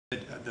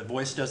the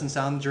voice doesn't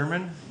sound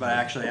German, but I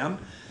actually am.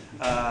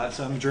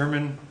 So I'm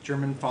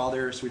German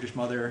father, Swedish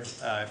mother.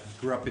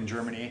 Grew up in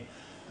Germany,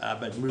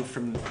 but moved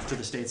to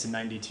the States in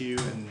 '92,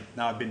 and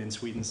now I've been in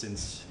Sweden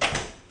since,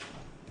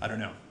 I don't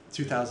know,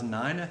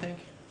 2009, I think.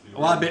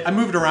 Well, I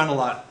moved around a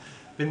lot.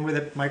 Been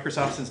with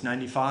Microsoft since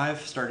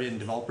 '95. Started in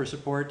developer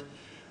support,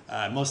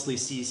 mostly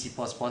C, C++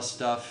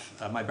 stuff.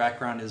 My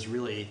background is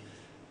really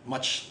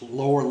much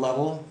lower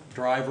level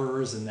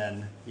drivers, and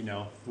then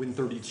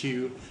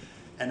Win32.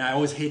 And I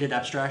always hated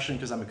abstraction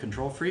because I'm a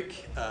control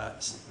freak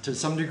to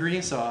some degree.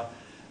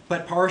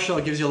 But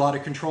PowerShell gives you a lot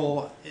of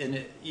control in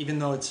it, even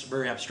though it's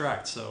very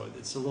abstract. So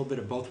it's a little bit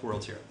of both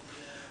worlds here.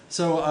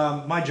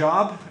 So my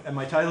job and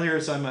my title here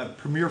is I'm a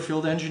premier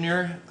field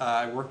engineer.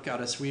 I work out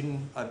of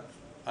Sweden.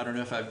 I don't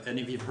know if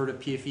any of you have heard of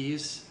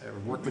PFEs or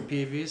worked with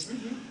PFEs.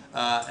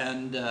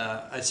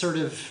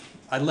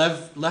 I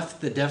left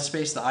the dev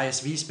space, the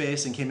ISV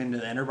space, and came into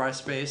the enterprise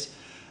space.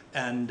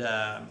 And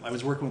I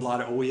was working with a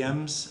lot of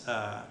OEMs,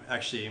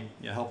 actually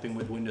helping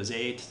with Windows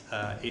 8,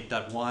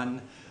 8.1,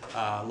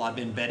 a lot of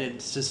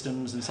embedded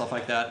systems and stuff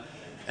like that.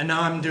 And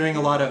now I'm doing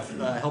a lot of,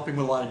 helping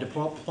with a lot of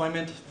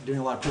deployment, doing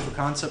a lot of proof of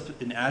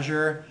concept in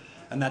Azure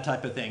and that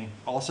type of thing.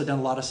 Also done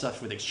a lot of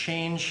stuff with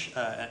Exchange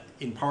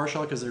in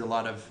PowerShell because there's a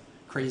lot of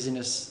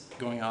craziness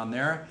going on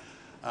there.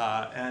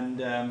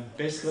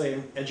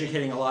 Basically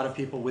educating a lot of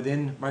people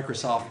within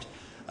Microsoft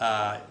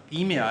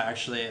EMEA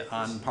actually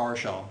on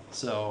PowerShell.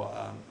 So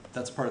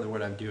that's part of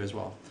what I do as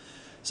well.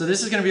 So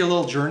this is going to be a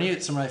little journey.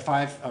 It's my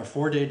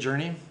 4-day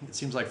journey. It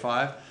seems like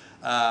 5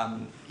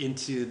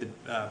 into the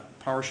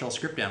PowerShell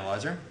script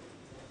analyzer.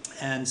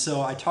 And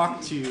so I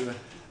talked to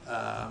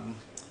the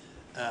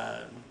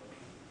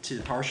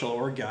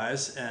PowerShell.org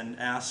guys and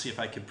asked if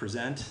I could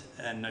present,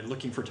 and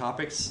looking for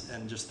topics,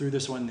 and just threw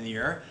this one in the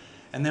air.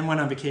 And then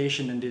went on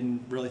vacation and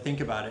didn't really think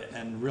about it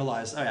and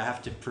realized, oh, I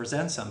have to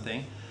present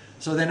something.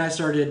 So then I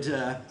started,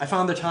 I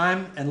found the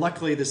time, and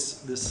luckily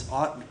this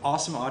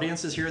awesome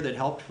audience is here that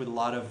helped with a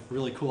lot of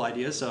really cool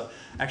ideas. So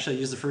actually I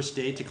used the first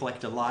day to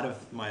collect a lot of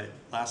my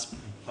last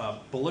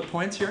bullet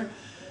points here.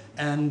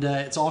 And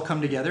it's all come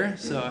together.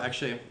 So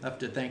actually I have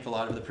to thank a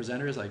lot of the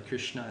presenters like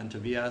Krishna and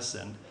Tobias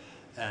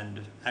and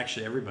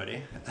actually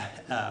everybody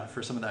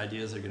for some of the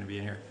ideas that are going to be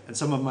in here. And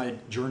some of my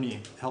journey,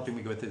 helping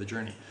me go through the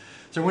journey.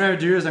 So what I'm going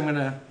to do is I'm going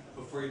to...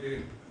 Before you do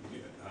you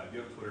have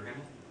a Twitter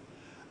handle?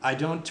 I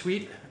don't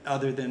tweet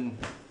other than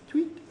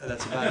tweet.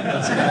 That's about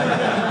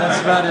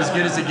as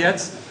good as it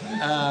gets.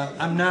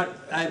 I'm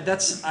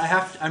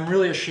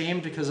really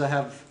ashamed because I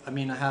have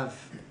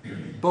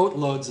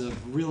boatloads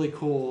of really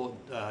cool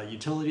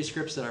utility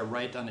scripts that I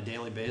write on a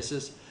daily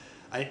basis.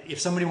 If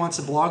somebody wants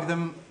to blog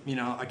them,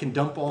 I can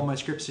dump all my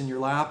scripts in your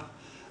lap.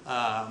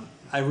 I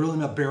really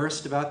am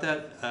embarrassed about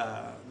that,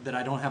 that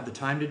I don't have the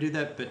time to do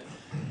that. But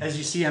as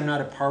you see, I'm not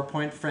a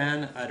PowerPoint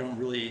fan.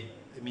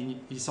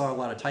 You saw a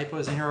lot of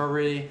typos in here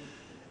already.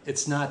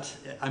 It's not,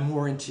 I'm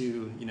more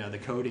into, the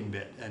coding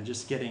bit and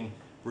just getting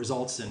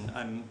results. And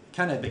I'm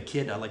kind of a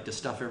kid. I like to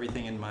stuff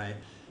everything in my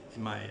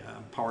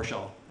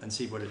PowerShell and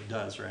see what it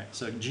does, right?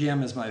 So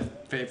GM is my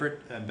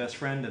favorite and best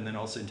friend, and then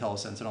also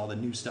IntelliSense and all the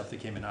new stuff that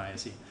came in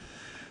ISE.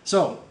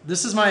 So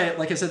this is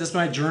like I said, this is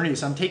my journey.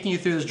 So I'm taking you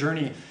through this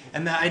journey.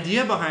 And the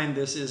idea behind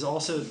this is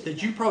also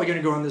that you're probably going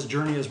to go on this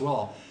journey as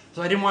well.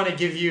 So I didn't want to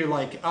give you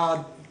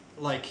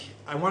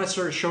I want to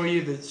sort of show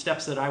you the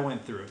steps that I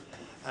went through.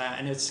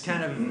 And it's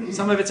kind of,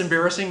 some of it's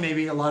embarrassing.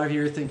 Maybe a lot of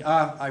you think,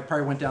 I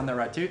probably went down that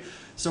route too.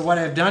 So what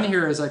I've done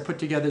here is I put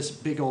together this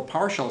big old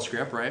PowerShell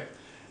script, right?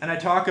 And I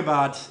talk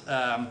about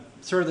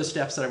sort of the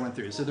steps that I went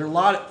through. So there are a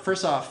lot,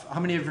 first off, how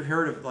many of you have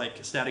heard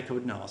of static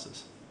code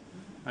analysis?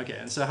 Okay,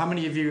 and so how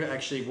many of you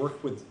actually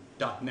work with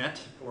 .NET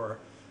or,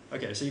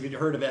 okay, so you've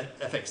heard of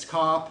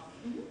FXCOP.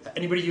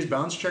 Anybody use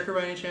bounds checker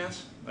by any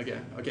chance?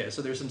 Okay,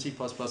 so there's some C++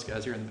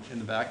 guys here in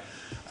the back.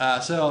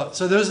 So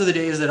those are the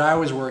days that I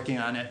was working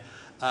on it.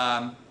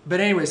 But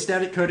anyway,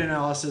 static code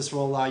analysis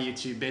will allow you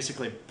to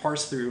basically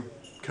parse through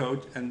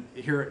code, and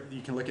here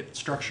you can look at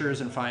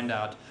structures and find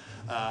out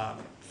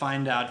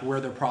where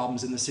there are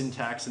problems in the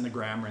syntax and the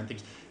grammar and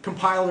things.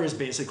 Compilers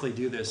basically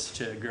do this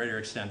to a greater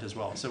extent as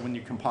well. So when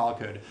you compile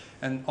code,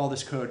 and all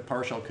this code,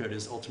 PowerShell code,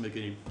 is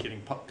ultimately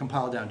getting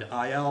compiled down to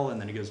IL, and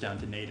then it goes down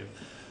to native.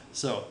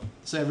 So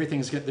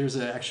everything's good. There's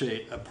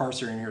actually a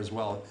parser in here as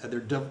well. There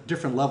are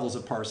different levels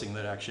of parsing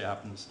that actually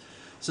happens.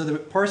 So the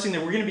parsing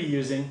that we're going to be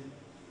using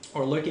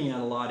or looking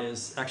at a lot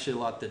is actually a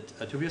lot that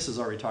Tobias has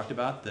already talked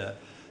about, the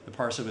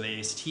parser with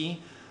AST.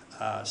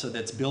 So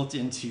that's built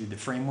into the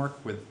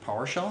framework with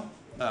PowerShell.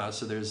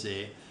 So there's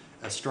a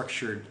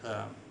structured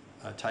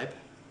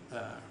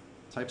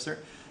types there.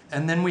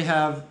 And then we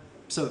have,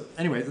 so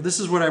anyway, this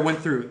is what I went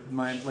through.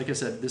 Like I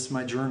said, this is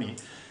my journey.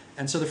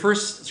 And so the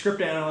first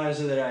script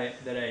analyzer that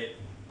I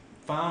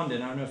found,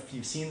 and I don't know if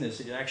you've seen this,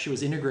 it actually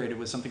was integrated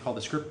with something called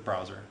the script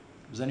browser.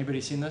 Has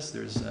anybody seen this?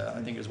 There's,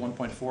 I think it was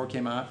 1.4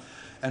 came out.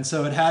 And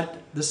so it had,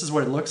 this is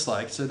what it looks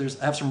like. So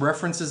I have some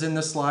references in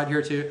this slide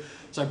here too.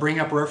 So I bring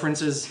up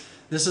references.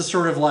 This is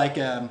sort of like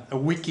a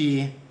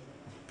wiki,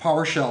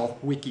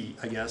 PowerShell wiki,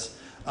 I guess,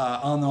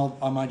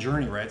 on my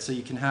journey, right? So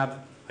you can have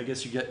I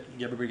guess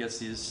everybody gets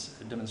these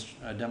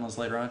demos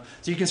later on.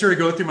 So you can sort of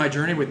go through my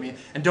journey with me,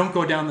 and don't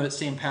go down the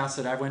same path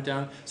that I went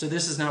down. So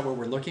this is not what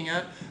we're looking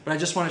at, but I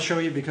just want to show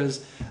you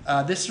because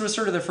this was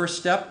sort of the first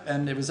step,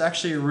 and it was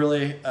actually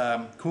really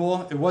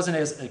cool. It wasn't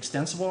as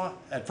extensible.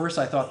 At first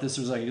I thought this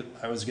was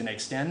I was going to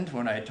extend.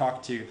 When I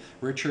talked to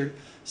Richard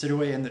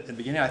Sidaway in the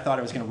beginning, I thought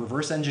I was going to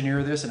reverse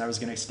engineer this, and I was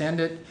going to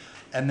extend it,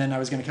 and then I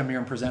was going to come here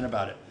and present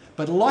about it.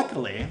 But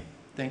luckily,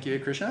 thank you,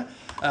 Krishna.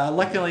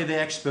 Luckily,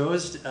 they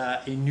exposed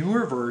a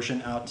newer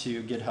version out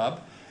to GitHub,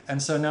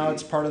 and so now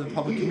it's part of the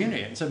public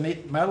community. And so it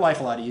made my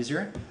life a lot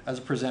easier as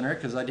a presenter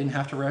because I didn't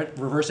have to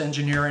reverse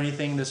engineer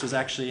anything. This was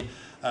actually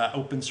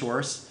open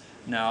source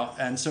now,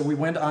 and so we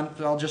went on.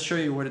 I'll just show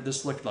you what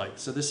this looked like.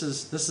 So this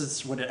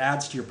is what it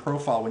adds to your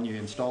profile when you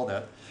install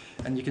that,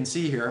 and you can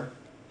see here.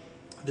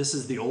 This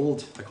is the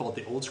old. I call it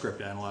the old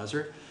script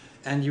analyzer,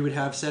 and you would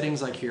have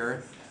settings like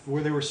here,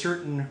 where there were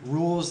certain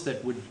rules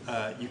that would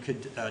you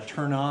could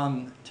turn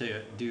on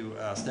to do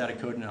static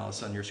code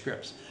analysis on your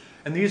scripts.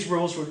 And these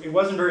rules, it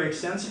wasn't very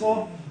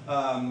extensible,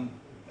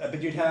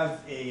 but you'd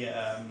have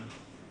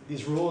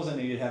these rules,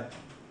 and you'd have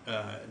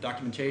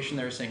documentation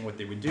there saying what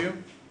they would do,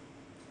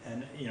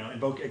 and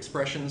invoke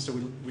expressions. So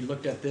we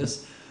looked at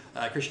this.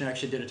 Krishna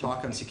actually did a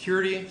talk on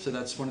security, so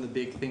that's one of the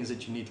big things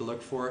that you need to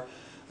look for,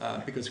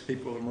 because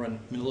people run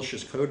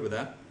malicious code with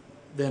that.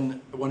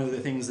 Then one of the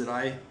things that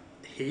I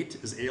hate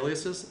is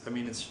aliases. I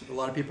mean, a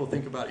lot of people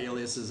think about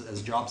aliases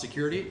as job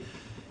security.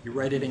 You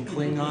write it in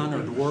Klingon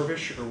or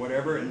Dwarvish or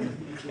whatever,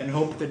 and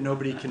hope that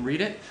nobody can read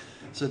it.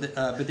 So,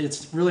 but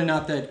it's really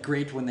not that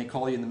great when they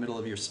call you in the middle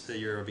of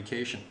your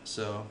vacation.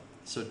 So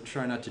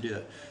try not to do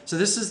that. So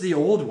this is the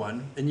old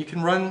one, and you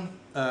can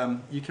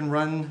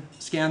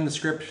scan the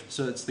script.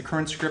 So it's the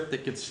current script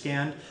that gets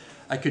scanned.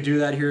 I could do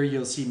that here.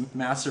 You'll see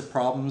massive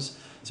problems.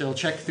 So it'll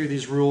check through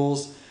these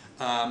rules.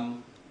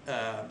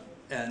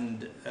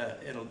 And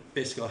it'll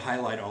basically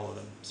highlight all of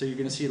them. So you're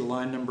going to see the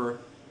line number,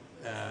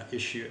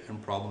 issue,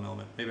 and problem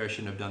element. Maybe I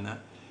shouldn't have done that.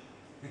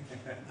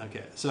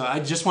 Okay, so I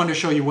just wanted to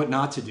show you what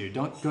not to do.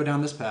 Don't go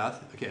down this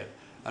path. Okay,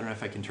 I don't know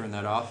if I can turn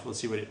that off. Let's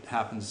see what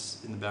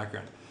happens in the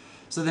background.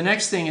 So the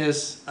next thing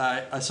is,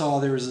 I saw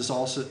there's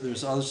also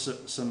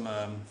some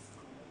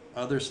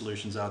other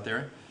solutions out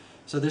there.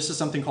 So this is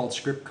something called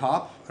Script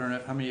Cop. I don't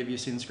know, how many of you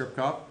have seen Script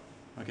Cop?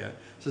 Okay,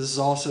 so this is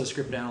also a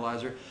script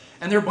analyzer.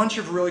 And there are a bunch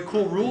of really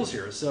cool rules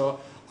here. So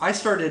I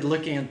started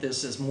looking at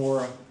this as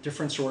more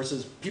different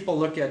sources. People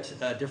look at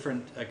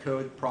different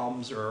code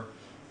problems or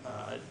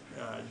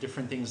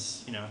different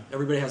things.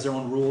 Everybody has their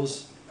own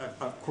rules.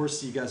 Of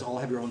course, you guys all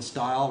have your own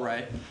style,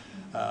 right?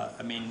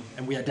 I mean,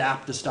 and we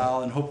adapt the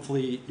style, and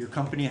hopefully your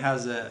company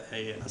has a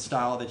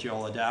style that you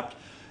all adapt.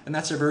 And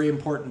that's a very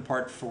important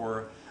part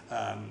for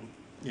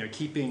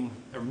keeping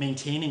or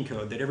maintaining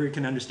code, that everybody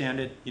can understand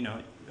it.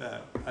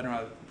 I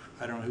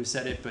don't know who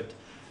said it, but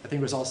I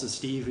think it was also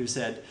Steve who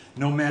said,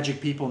 no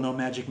magic people, no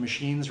magic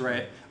machines,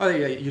 right? Oh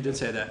yeah, you did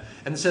say that.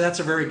 And so that's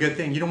a very good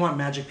thing. You don't want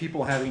magic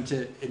people having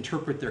to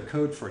interpret their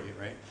code for you,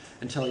 right?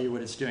 And tell you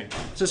what it's doing.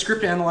 So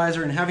script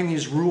analyzer and having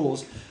these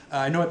rules,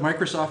 I know at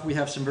Microsoft we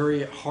have some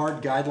very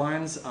hard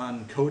guidelines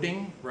on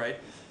coding, right?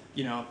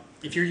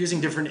 If you're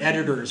using different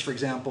editors, for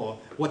example,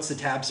 what's the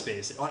tab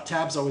space?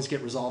 Tabs always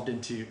get resolved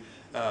into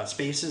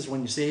spaces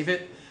when you save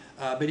it.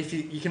 But if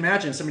you can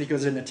imagine somebody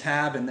goes in a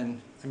tab and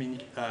then,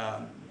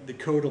 the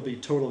code will be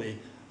totally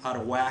out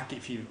of whack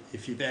if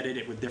you've edited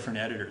it with different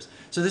editors.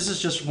 So this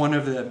is just one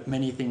of the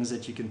many things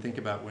that you can think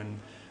about when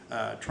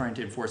trying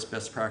to enforce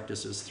best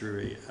practices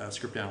through a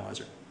script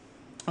analyzer.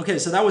 Okay,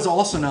 so that was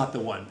also not the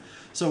one.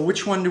 So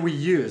which one do we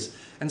use?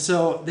 And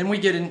so then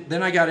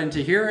Then I got into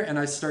here, and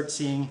I start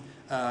seeing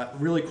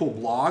really cool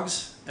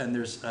blogs, and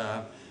there's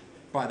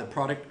by the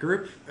product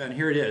group, and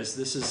here it is.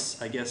 This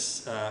is, I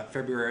guess,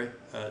 February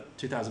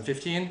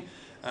 2015.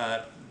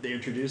 They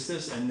introduced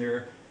this, and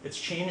it's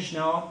changed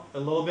now a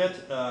little bit.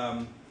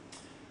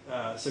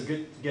 So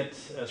Git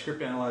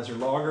script analyzer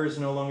logger is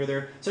no longer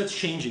there. So it's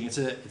changing.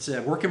 It's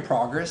a work in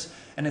progress,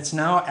 and it's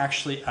now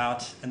actually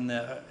out in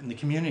the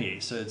community.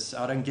 So it's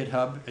out on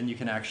GitHub, and you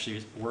can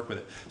actually work with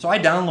it. So I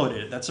downloaded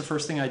it. That's the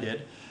first thing I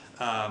did.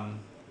 I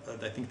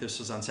think this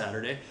was on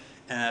Saturday.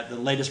 The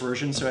latest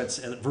version, so it's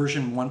at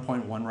version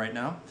 1.1 right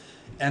now.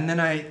 And then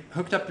I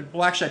hooked up,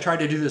 well actually I tried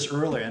to do this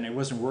earlier and it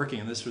wasn't working,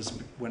 and this was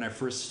when I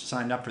first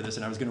signed up for this,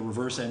 and I was going to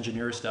reverse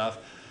engineer stuff.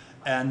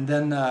 And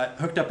then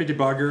hooked up a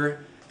debugger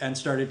and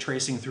started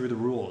tracing through the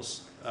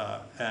rules.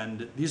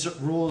 And these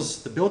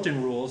rules, the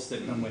built-in rules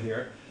that come with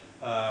here,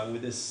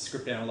 with this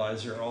script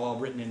analyzer, are all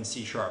written in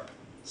C#.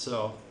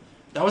 So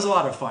that was a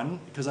lot of fun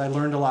because I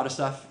learned a lot of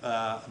stuff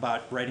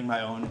about writing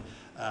my own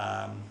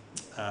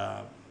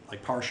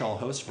like PowerShell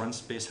hosts,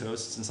 run-based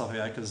hosts and stuff like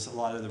that, because a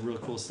lot of the real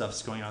cool stuff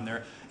is going on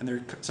there. And there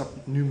are some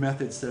new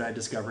methods that I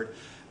discovered.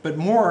 But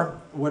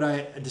more, what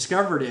I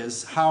discovered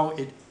is how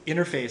it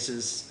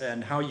interfaces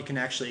and how you can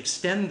actually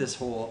extend this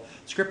whole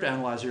script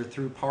analyzer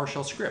through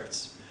PowerShell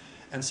scripts.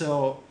 And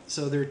so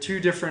there are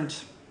two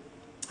different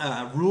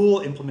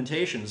rule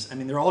implementations. I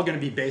mean, they're all going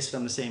to be based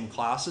on the same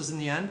classes in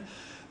the end,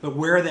 but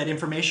where that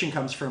information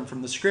comes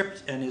from the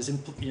script, and is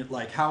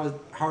like how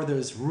are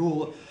those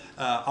rule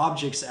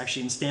objects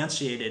actually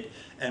instantiated,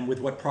 and with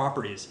what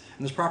properties.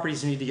 And those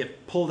properties need to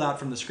get pulled out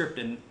from the script,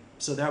 and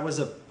so that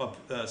was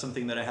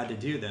something that I had to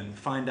do then,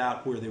 find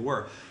out where they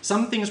were.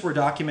 Some things were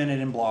documented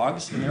in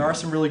blogs, and there are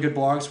some really good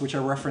blogs which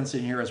are referenced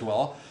in here as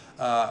well.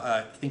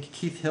 I think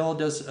Keith Hill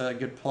does a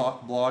good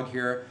blog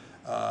here,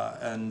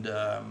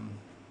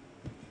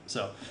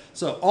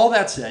 so all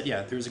that said,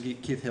 yeah, there's a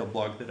Keith Hill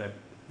blog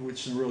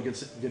which is real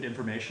good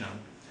information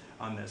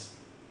on this.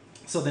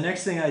 So the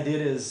next thing I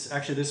did is,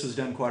 actually this was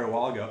done quite a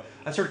while ago,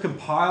 I sort of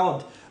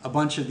compiled a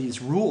bunch of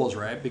these rules,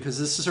 right? Because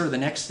this is sort of the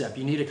next step.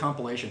 You need a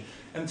compilation.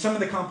 And some of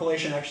the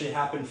compilation actually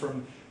happened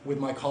with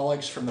my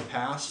colleagues from the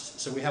past.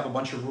 So we have a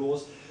bunch of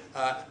rules.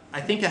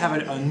 I think I have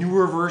a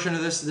newer version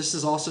of this. This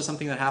is also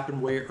something that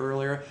happened way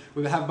earlier.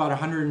 We have about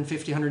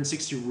 150,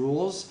 160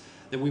 rules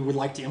that we would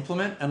like to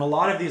implement. And a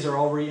lot of these are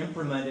already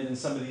implemented in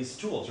some of these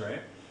tools, right?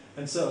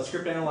 And so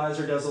Script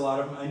Analyzer does a lot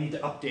of them. I need to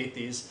update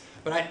these.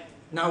 But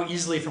now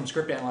easily from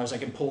Script Analyzer, I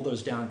can pull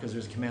those down because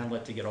there's a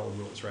commandlet to get all the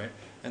rules, right?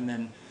 And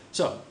then,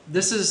 so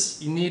this is,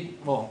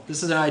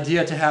 this is an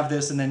idea to have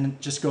this, and then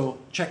just go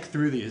check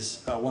through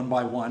these one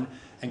by one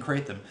and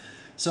create them.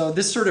 So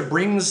this sort of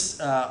brings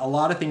a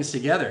lot of things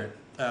together.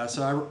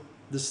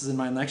 This is in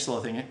my next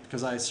little thing,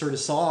 because I sort of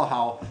saw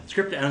how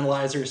Script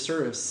Analyzer is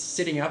sort of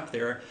sitting up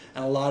there,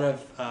 and a lot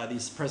of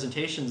these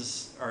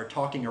presentations are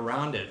talking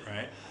around it,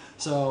 right?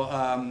 So,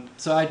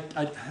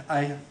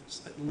 I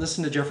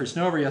listened to Jeffrey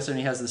Snover yesterday, and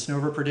he has the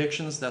Snover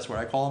predictions. That's what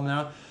I call them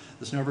now,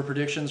 the Snover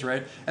predictions,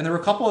 right? And there were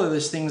a couple of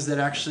those things that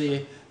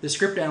actually the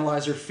Script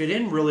Analyzer fit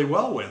in really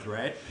well with,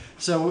 right?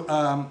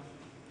 So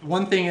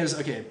one thing is,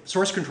 okay,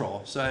 source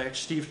control. So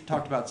Steve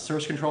talked about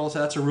source control, so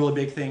that's a really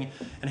big thing,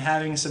 and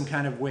having some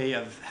kind of way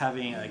of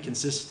having a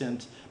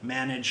consistent,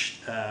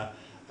 managed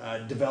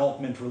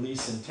development,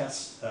 release, and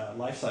test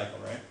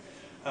lifecycle, right?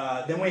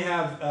 Then we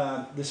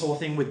have this whole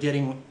thing with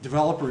getting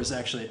developers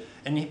actually,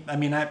 and I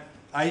mean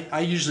I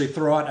usually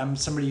throw out,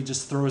 somebody who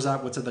just throws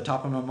out what's at the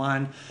top of my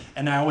mind,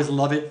 and I always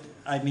love it.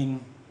 I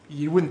mean,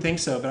 you wouldn't think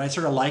so, but I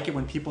sort of like it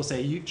when people say,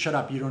 "You shut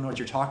up, you don't know what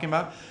you're talking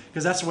about,"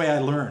 because that's the way I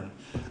learn.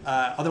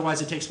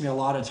 Otherwise, it takes me a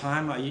lot of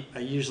time. I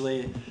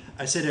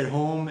sit at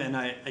home, and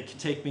it could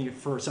take me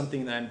for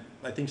something that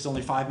I think is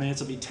only 5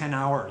 minutes. It'll be 10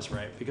 hours,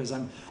 right? Because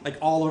I'm like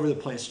all over the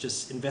place,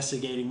 just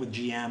investigating with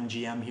GM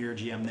here,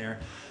 GM there.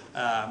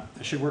 I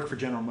should work for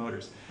General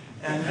Motors.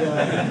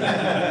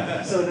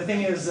 And so the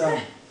thing is,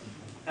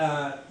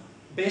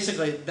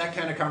 basically that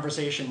kind of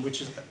conversation,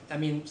 which is, I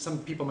mean, some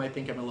people might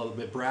think I'm a little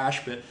bit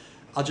brash, but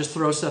I'll just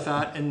throw stuff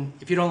out, and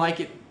if you don't like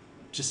it,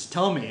 just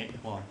tell me.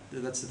 Well,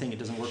 that's the thing, it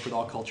doesn't work with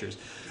all cultures.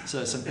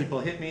 So some people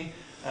hit me.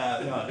 No,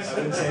 I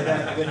wouldn't say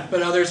that,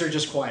 but others are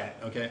just quiet,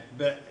 okay?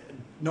 But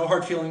no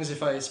hard feelings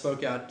if I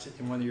spoke out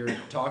in one of your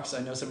talks.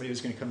 I know somebody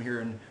was going to come here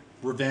and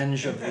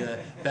revenge of the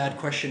bad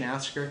question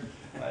asker.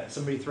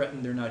 Somebody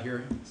threatened, they're not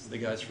here. This is the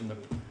guys from the,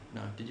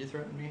 no, did you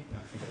threaten me?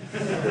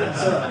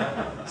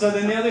 No. So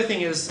then the other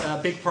thing is, a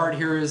big part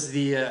here is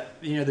the,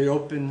 the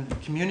open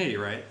community,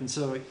 right? And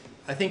so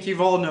I think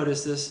you've all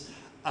noticed this.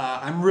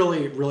 I'm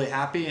really, really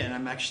happy, and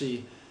I'm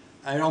actually,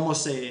 I'd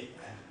almost say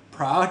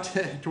proud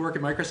to work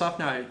at Microsoft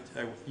now. I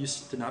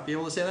used to not be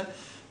able to say that.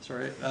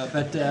 Sorry,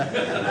 but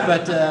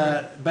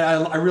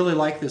I really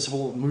like this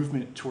whole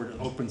movement toward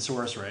open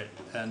source, right,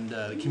 and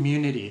the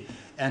community,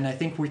 and I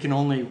think we can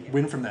only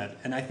win from that.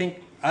 And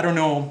I don't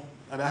know,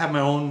 I have my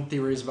own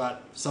theories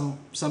about some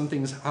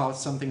things, how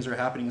some things are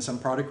happening in some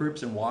product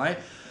groups and why,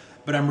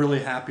 but I'm really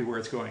happy where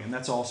it's going, and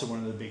that's also one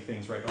of the big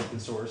things, right? Open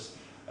source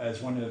as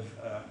one of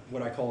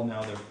what I call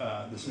now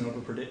the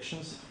Snover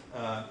predictions.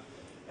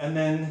 And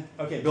then,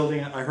 okay,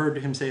 building, I heard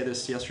him say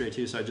this yesterday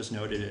too, so I just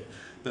noted it,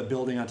 but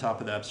building on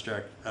top of the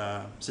abstract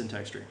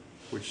syntax tree,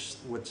 which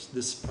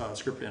this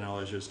Script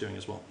Analyzer is doing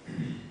as well.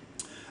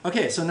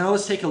 Okay, so now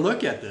let's take a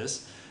look at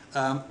this.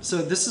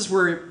 So this is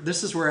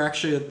where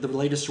actually the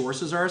latest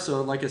sources are.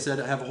 So like I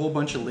said, I have a whole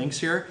bunch of links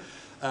here,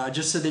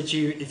 just so that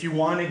if you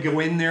want to go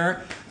in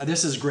there,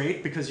 this is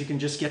great because you can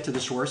just get to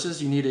the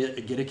sources. You need a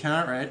Git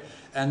account, right?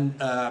 And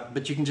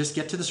but you can just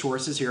get to the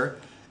sources here,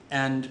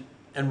 and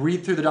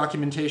read through the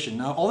documentation.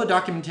 Now, all the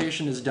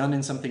documentation is done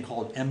in something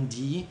called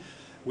MD,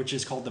 which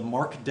is called the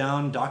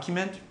Markdown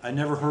document. I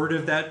never heard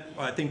of that.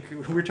 I think we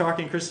were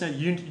talking, Kristen,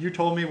 you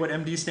told me what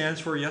MD stands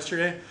for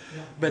yesterday,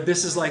 yeah. But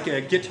this is like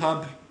a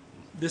GitHub.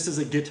 This is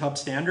a GitHub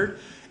standard,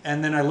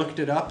 and then I looked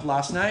it up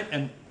last night,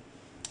 and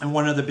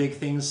one of the big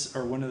things,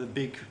 or one of the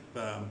big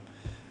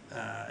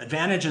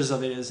advantages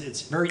of it is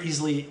it's very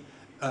easily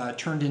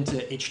turned into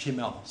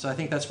HTML. So I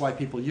think that's why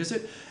people use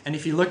it. And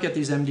if you look at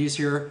these MDs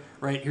here,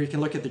 right here, you can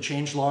look at the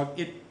changelog.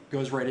 It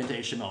goes right into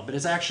HTML, but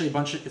it's actually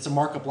it's a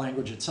markup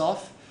language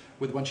itself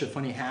with a bunch of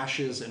funny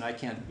hashes, and I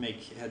can't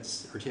make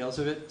heads or tails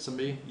of it.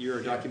 Somebody, you're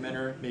a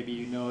documenter, maybe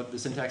you know the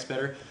syntax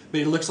better, but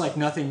it looks like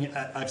nothing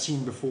I've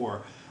seen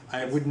before.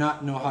 I would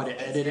not know how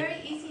to edit it. It's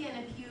very easy,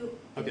 and if you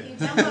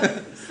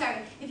download,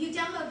 if you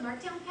download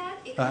Markdown Pad,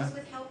 it comes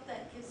with help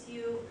that gives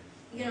you,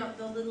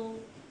 the little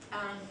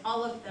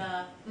all of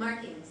the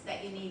markings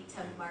that you need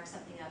to mark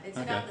something up. It's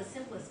about the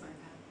simplest markup.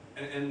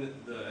 And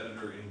the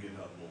editor in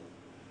GitHub will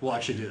We'll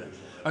actually do that.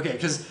 Okay,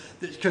 because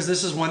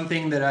this is one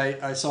thing that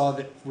I saw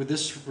that with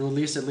this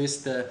release, at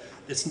least,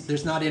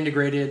 there's not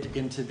integrated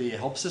into the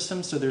help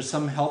system, so there's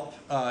some help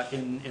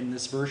in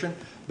this version,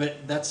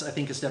 but that's, I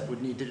think, a step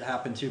would need to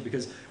happen too,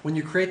 because when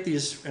you create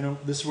these,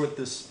 this is what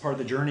this part of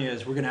the journey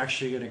is, we're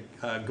actually going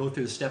to go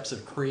through the steps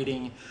of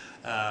creating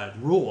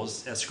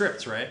rules as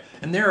scripts, right?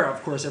 And there,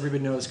 of course,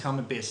 everybody knows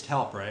comment-based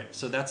help, right?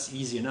 So that's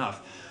easy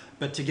enough.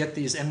 But to get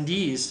these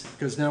MDs,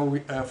 because now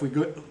if we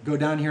go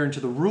down here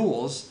into the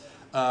rules,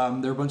 there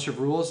are a bunch of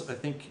rules. I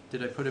think,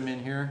 did I put them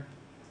in here?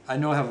 I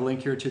know I have a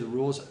link here to the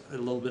rules a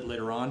little bit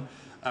later on.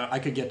 I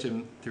could get to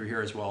them through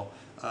here as well.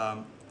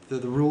 The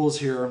rules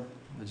here,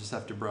 I just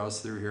have to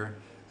browse through here,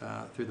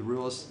 through the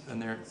rules,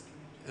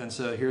 and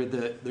so here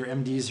there are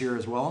MDs here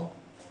as well.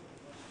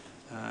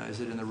 Is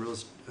it in the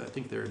rules? I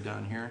think they're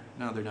down here.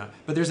 No, they're not.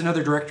 But there's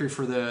another directory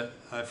for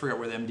I forgot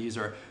where the MDs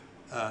are.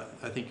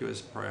 I think it was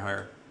probably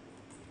higher.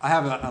 I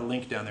have a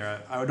link down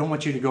there. I don't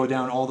want you to go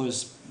down all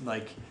those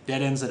like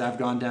dead ends that I've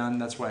gone down.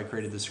 That's why I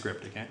created this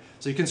script. Okay,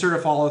 so you can sort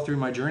of follow through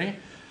my journey.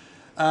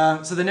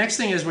 So the next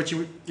thing is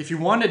if you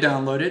want to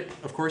download it,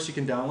 of course you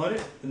can download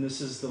it, and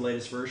this is the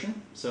latest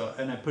version. So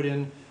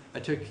I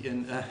took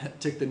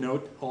the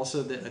note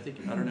also that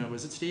I don't know,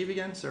 was it Steve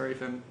again? Sorry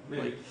if I'm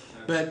like,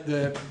 but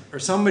or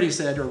somebody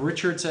said, or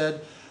Richard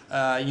said,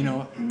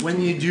 when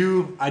you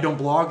do, I don't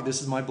blog.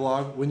 This is my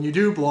blog. When you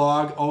do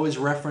blog, always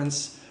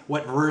reference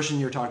what version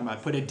you're talking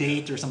about. Put a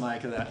date or something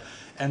like that.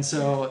 And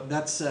so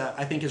that's,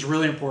 I think, is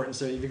really important.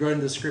 So if you go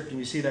into the script and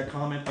you see that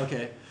comment,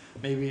 okay,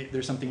 maybe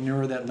there's something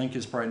newer. That link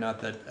is probably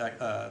not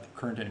that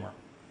current anymore.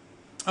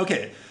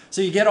 Okay,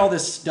 so you get all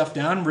this stuff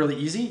down really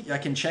easy. I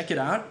can check it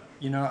out.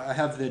 I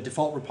have the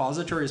default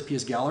repository as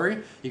PS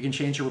Gallery. You can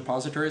change your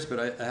repositories, but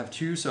I have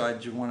two, so I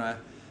just want to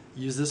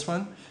use this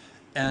one.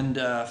 And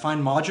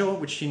find module,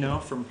 which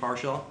from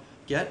PowerShell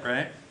get,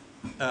 right?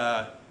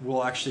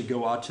 Will actually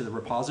go out to the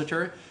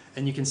repository.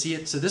 And you can see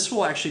it. So this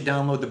will actually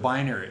download the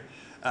binary.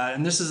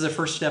 And this is the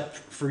first step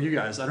for you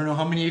guys. I don't know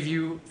how many of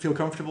you feel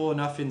comfortable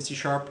enough in C#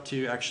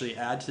 to actually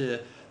add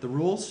to the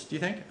rules, do you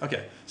think?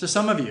 Okay, so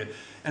some of you.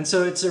 And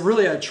so it's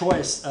really a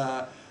choice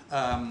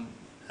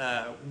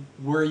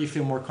where you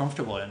feel more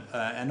comfortable in.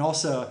 And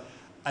also,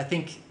 I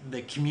think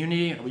the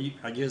community,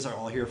 I guess are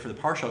all here for the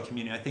PowerShell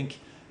community. I think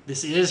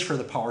this is for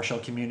the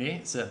PowerShell community.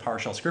 It's a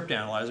PowerShell script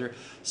analyzer.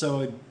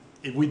 So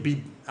it would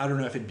be, I don't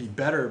know if it'd be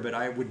better, but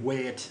I would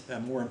weigh it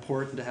more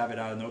important to have it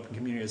out in the open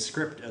community as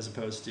script as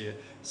opposed to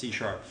C#.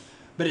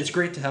 But it's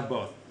great to have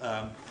both.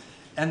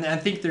 And I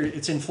think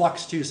it's in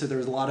flux too, so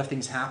there's a lot of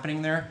things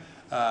happening there.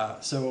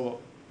 From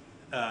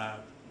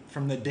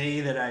the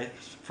day that I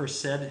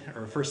first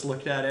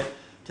looked at it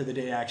to the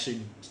day I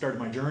actually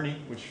started my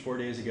journey, which 4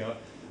 days ago,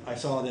 I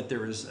saw that there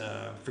was,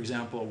 for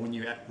example, when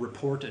you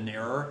report an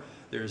error,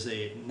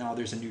 now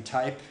there's a new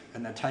type,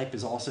 and that type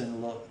is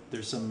also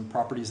there's some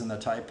properties in the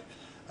type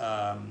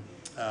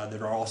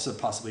that are also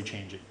possibly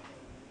changing.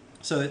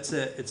 So it's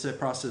a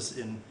process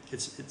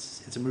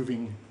it's a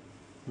moving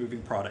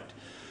product.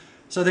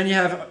 So then you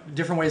have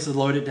different ways to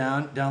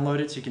download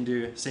it. So you can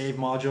do save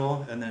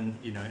module and then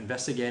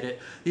investigate it.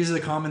 These are the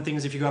common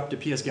things. If you go up to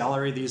PS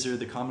Gallery, these are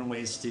the common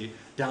ways to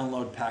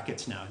download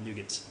packets now,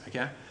 NuGets.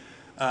 Okay,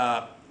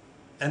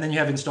 and then you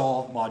have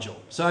install module.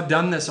 So I've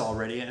done this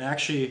already, and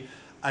actually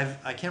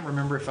I can't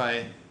remember if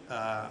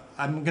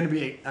I'm going to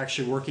be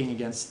actually working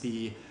against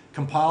the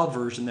compiled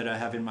version that I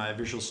have in my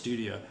Visual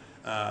Studio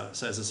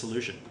so as a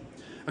solution.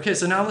 Okay,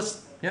 so now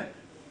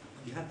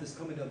You had this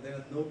comment up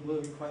there, node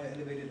will require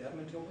elevated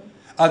admin token?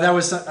 That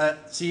was,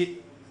 see,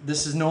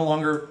 this is no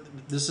longer,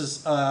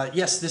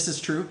 yes, this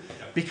is true,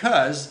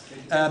 because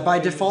by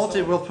default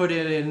it will put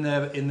it in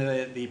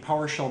the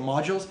PowerShell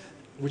modules,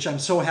 which I'm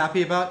so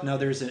happy about. Now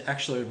there's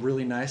actually a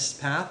really nice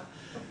path,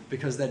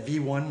 because that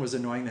V1 was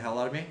annoying the hell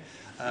out of me.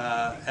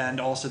 And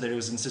also that it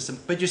was in system,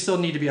 but you still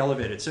need to be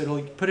elevated. So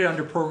it'll put it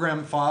under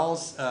program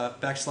files, /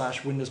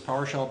 Windows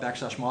PowerShell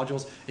 /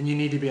 modules, and you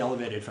need to be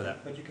elevated for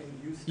that. But you can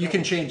use. You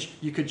can change.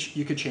 You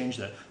could change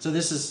that. So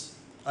this is,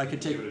 I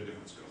could take. Give it a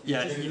different scope.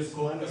 Yeah. You just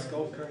go under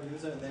scope current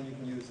user, and then you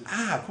can use it.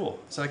 Ah, cool.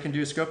 So I can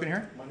do a scope in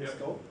here. Minus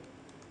scope,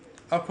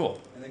 Oh, cool.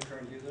 and then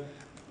current user.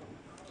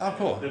 Oh,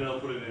 cool. Then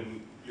I'll put it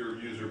in your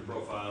user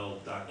profile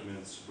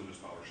documents with this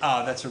PowerShell.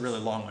 Ah, that's a really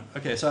long one.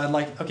 Okay, so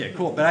okay,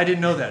 cool. But I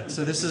didn't know that.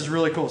 So this is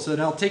really cool. So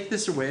then I'll take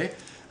this away,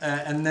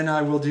 and then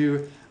I will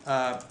do.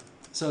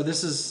 So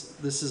this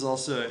is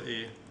also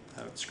a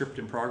script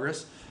in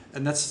progress,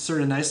 and that's sort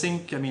of a nice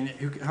thing. I mean,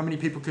 how many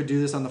people could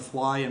do this on the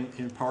fly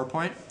in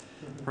PowerPoint?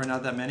 Probably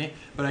not that many.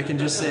 But I can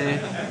just say,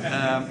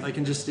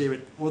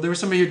 well, there was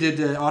somebody who did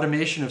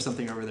automation of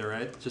something over there,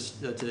 right?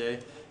 Just today.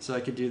 So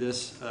I could do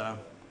this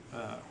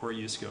or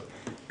use scope.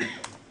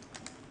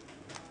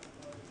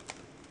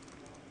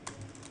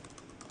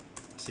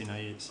 See, now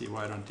you see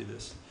why I don't do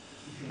this.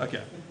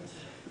 Okay.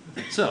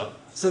 So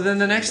then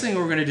the next thing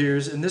we're going to do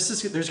is, and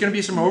there's going to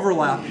be some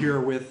overlap here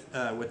with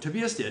what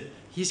Tobias did.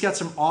 He's got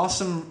some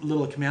awesome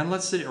little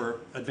commandlets or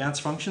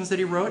advanced functions that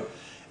he wrote,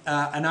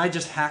 and I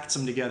just hacked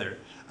them together.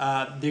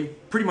 They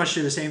pretty much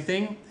do the same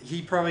thing.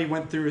 He probably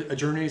went through a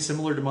journey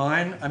similar to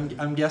mine,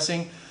 I'm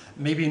guessing.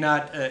 Maybe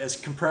not as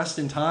compressed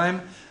in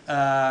time.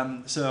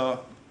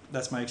 So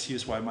that's my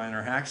excuse why mine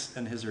are hacks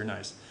and his are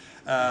nice.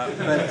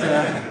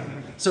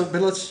 But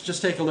let's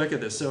just take a look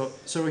at this.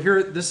 So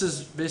here, this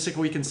is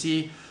basically, you can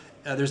see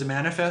there's a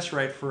manifest,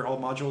 right? For all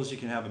modules, you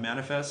can have a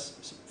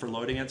manifest for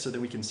loading it so that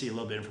we can see a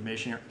little bit of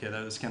information here. Okay,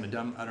 that was kind of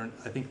dumb.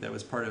 I think that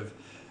was part of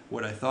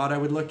what I thought I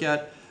would look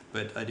at,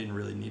 but I didn't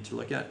really need to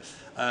look at.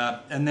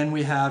 And then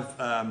we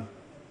have,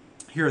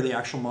 here are the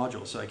actual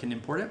modules, so I can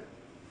import it.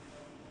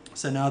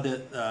 So now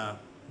that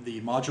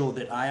the module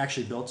that I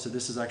actually built, so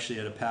this is actually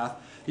at a path.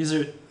 These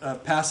are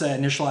paths I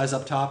initialized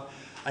up top.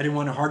 I didn't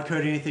want to hard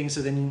code anything,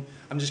 so then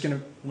I'm just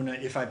going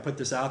to, if I put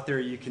this out there,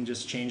 you can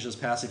just change those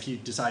paths if you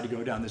decide to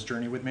go down this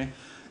journey with me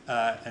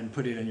and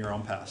put it in your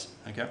own paths,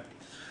 okay?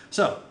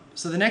 So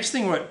the next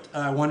thing what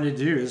I wanted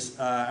to do is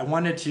I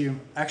wanted to,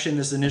 actually in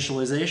this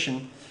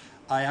initialization,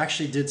 I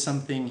actually did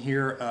something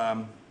here,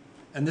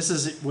 and this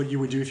is what you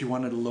would do if you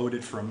wanted to load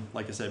it from,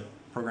 like I said,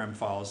 program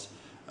files,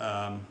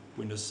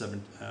 Windows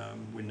 7,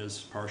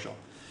 Windows PowerShell.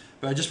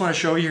 But I just want to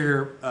show you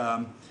here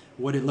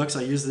what it looks.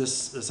 I use this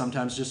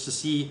sometimes just to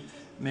see.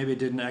 Maybe I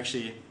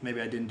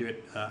didn't do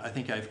it. I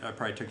think I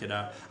probably took it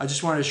out. I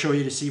just wanted to show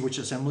you to see which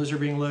assemblies are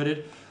being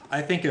loaded.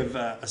 I think of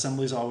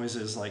assemblies always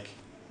as like,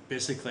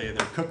 basically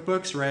they're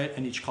cookbooks, right?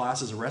 And each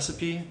class is a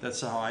recipe.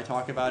 That's how I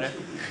talk about it.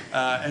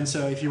 And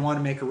so if you want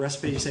to make a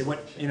recipe, you say,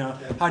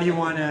 how do you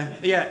want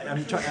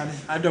to,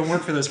 I don't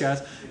work for those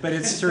guys, but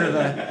it's sort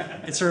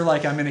of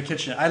like I'm in a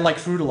kitchen. I like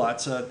food a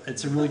lot, so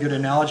it's a really good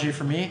analogy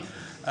for me.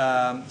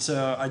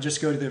 So I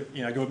just go to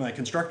go to my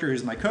constructor,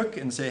 who's my cook,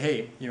 and say,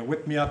 hey,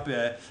 whip me up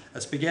a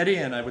spaghetti,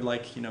 and I would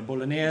like,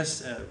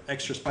 bolognese,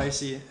 extra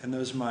spicy, and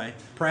those are my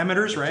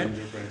parameters, right?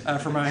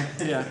 For my,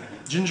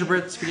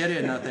 gingerbread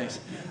spaghetti, no thanks.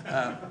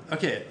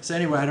 Okay, so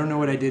anyway, I don't know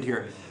what I did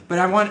here, but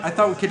I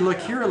thought we could look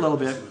here a little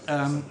bit.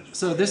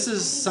 So this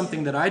is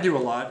something that I do a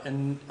lot,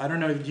 and I don't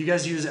know, do you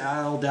guys use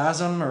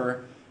ILDASM,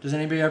 or does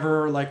anybody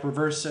ever like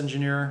reverse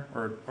engineer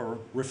or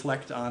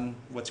reflect on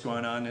what's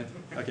going on?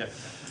 Okay.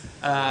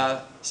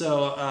 But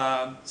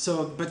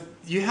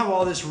you have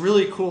all this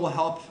really cool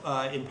help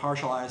in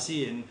PowerShell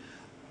ISE, and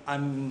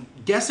I'm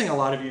guessing a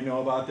lot of you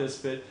know about this,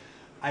 but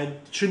I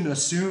shouldn't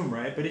assume,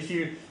 right? But if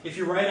you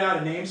write out a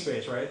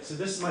namespace, right? So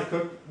this is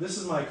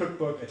my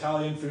cookbook,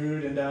 Italian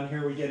food, and down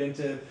here we get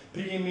into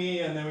primi,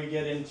 and then we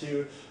get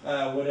into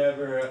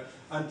whatever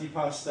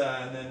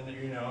antipasta, and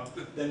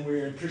then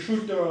we're in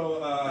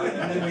prosciutto,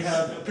 and then we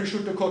have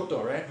prosciutto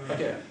cotto, right?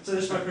 Okay, so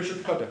this is my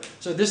prosciutto cotto.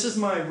 So this is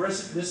my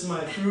recipe, this is my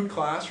food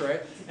class,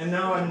 right? And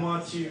now I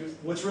want to.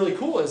 What's really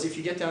cool is if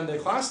you get down to the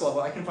class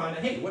level, I can find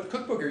out, hey, what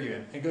cookbook are you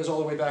in? It goes all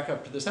the way back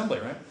up to the assembly,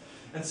 right?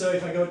 And so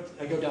if I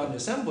go down to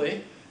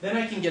assembly, then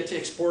I can get to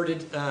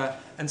exported,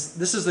 and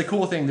this is the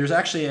cool thing, there's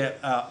actually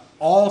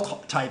all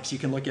types you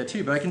can look at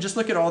too, but I can just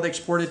look at all the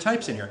exported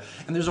types in here.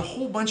 And there's a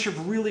whole bunch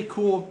of really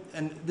cool,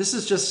 and this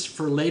is just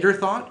for later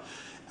thought.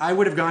 I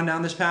would have gone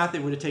down this path,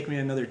 it would have taken me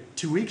another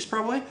 2 weeks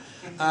probably,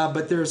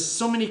 but there's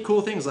so many cool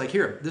things, like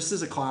here, this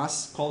is a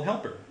class called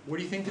helper. What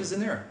do you think is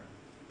in there?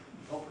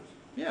 Helpers.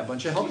 Yeah, a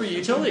bunch of helper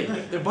utility.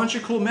 There are a bunch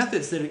of cool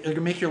methods that are going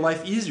to make your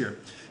life easier.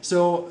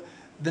 So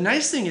the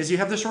nice thing is you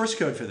have the source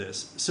code for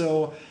this.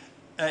 So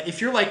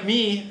if you're like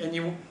me and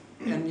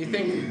you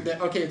think that,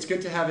 okay, it's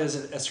good to have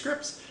as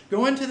scripts,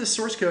 go into the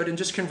source code and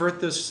just convert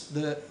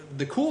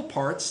the cool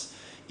parts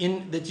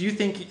that you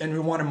think and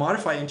you want to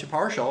modify into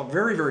PowerShell.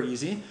 Very, very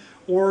easy.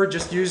 Or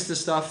just use the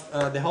stuff,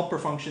 the helper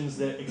functions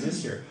that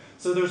exist here.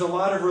 So there's a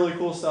lot of really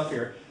cool stuff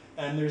here.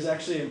 And there's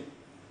actually,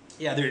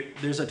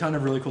 there's a ton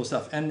of really cool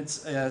stuff. And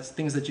it's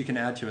things that you can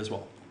add to as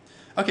well.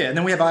 Okay, and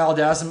then we have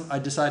ILDASM. I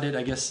decided,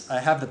 I guess, I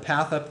have the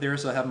path up there,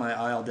 so I have my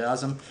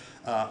ILDASM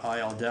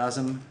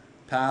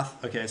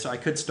path. Okay, so I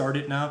could start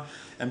it now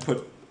and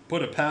put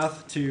a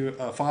path to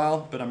a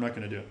file, but I'm not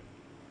going to do it.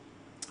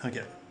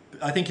 Okay,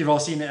 I think you've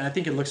all seen it, and I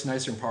think it looks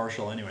nicer in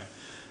PowerShell anyway.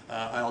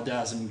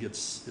 ILDASM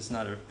it's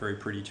not a very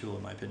pretty tool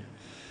in my opinion.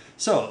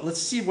 So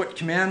let's see what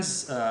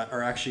commands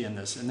are actually in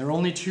this, and there are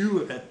only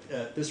 2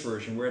 at this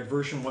version. We're at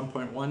version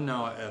 1.1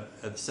 now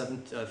at the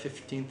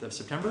 15th of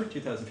September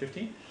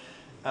 2015.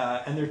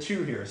 And there are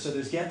 2 here. So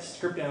there's get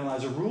script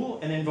analyzer rule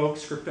and invoke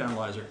script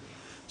analyzer.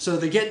 So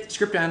the get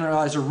script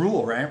analyzer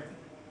rule, right,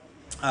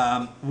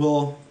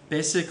 will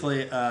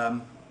basically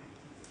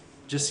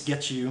just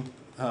get you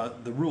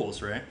the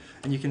rules, right?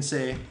 And you can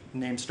say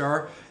name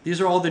star. These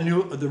are all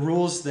the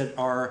rules that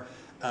are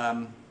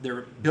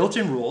they're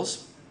built-in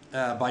rules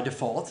by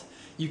default.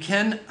 You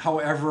can,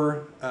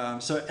 however,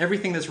 so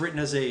everything that's written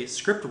as a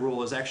script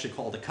rule is actually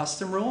called a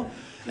custom rule,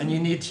 and you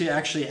need to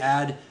actually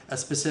add a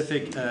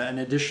specific, an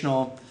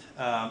additional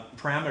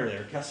parameter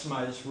there,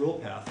 customized rule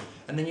path,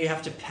 and then you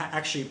have to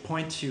actually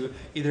point to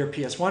either a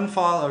PS1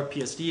 file or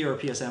PSD or a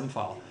PSM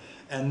file,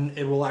 and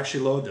it will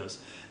actually load those.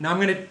 Now I'm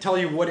going to tell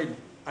you what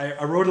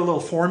I wrote a little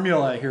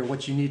formula here,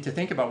 what you need to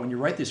think about when you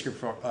write these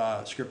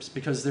scripts,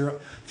 because there are a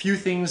few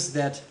things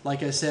that,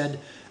 like I said,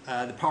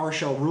 the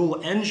PowerShell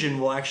rule engine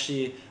will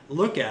actually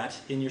look at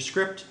in your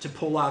script to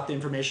pull out the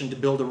information to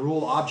build a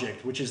rule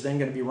object, which is then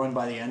going to be run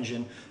by the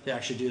engine to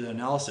actually do the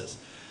analysis.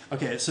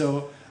 Okay,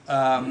 so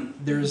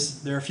there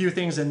are a few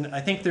things, and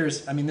I think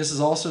this is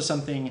also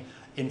something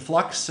in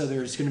flux, so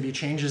there's going to be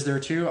changes there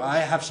too. I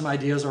have some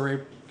ideas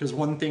already, because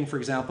one thing, for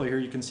example, here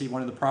you can see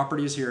one of the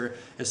properties here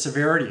is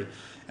severity.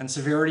 And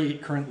severity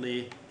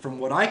currently, from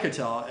what I could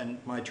tell, and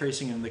my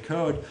tracing in the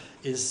code,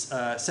 is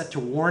set to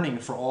warning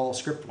for all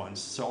script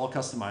ones. So I'll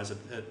customize it.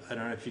 I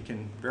don't know if you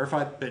can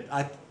verify it,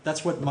 but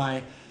that's what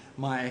my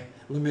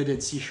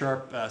limited C#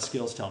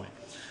 skills tell me.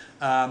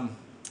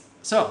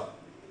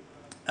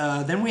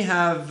 Then we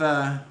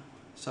have,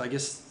 so I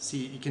guess,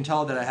 see, you can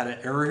tell that I had an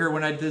error here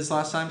when I did this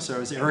last time, so I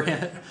was erroring.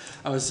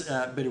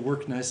 But it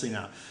worked nicely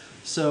now.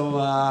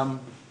 So,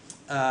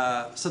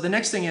 so the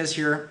next thing is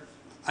here,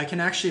 I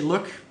can actually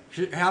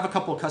have a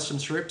couple of custom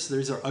scripts.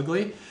 These are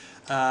ugly.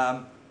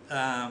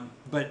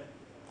 But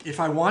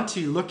if I want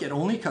to look at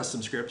only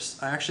custom scripts,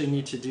 I actually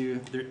need to do,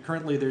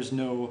 currently there's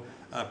no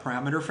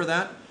parameter for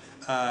that.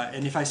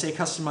 And if I say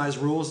customize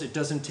rules, it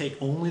doesn't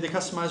take only the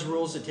customized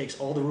rules, it takes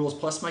all the rules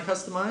plus my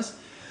customize.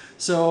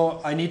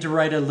 So I need to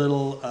write a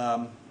little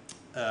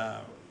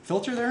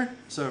filter there.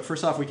 So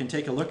first off, we can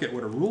take a look at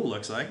what a rule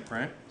looks like,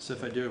 right? So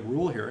if I do a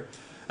rule here,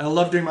 and I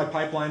love doing my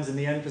pipelines in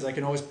the end because I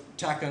can always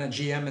tack on a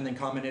GM and then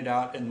comment it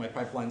out, and my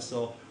pipeline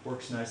still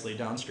works nicely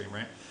downstream,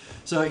 right?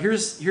 So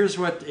here's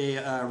what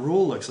a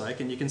rule looks like,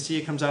 and you can see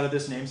it comes out of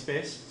this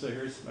namespace. So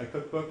here's my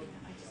cookbook,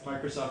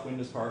 Microsoft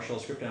Windows PowerShell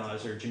Script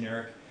Analyzer,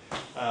 generic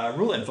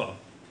rule info.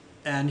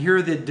 And here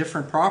are the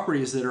different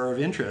properties that are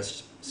of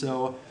interest.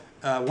 So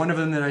one of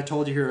them that I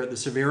told you here, the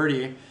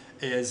severity,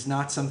 is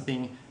not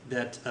something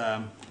that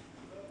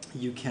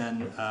you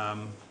can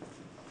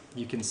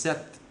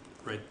set,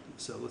 right?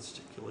 So let's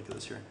take a look at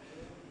this here.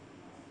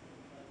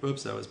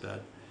 Whoops, that was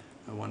bad.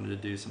 I wanted to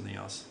do something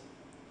else.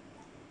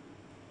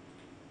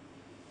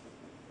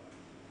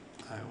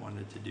 I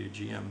wanted to do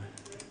GM.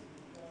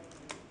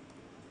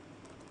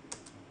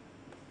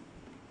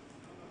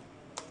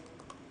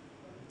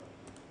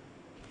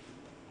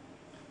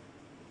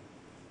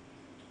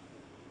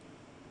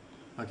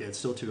 Okay, it's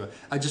still too good.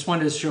 I just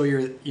wanted to show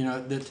you,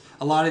 that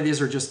a lot of these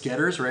are just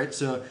getters, right?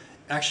 So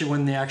actually,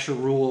 when the actual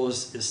rule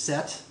is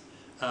set,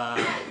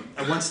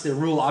 once the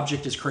rule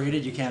object is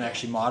created, you can't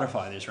actually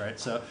modify these, right?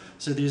 So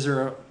these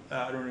are,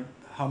 I don't know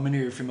how many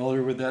are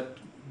familiar with that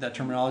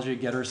terminology,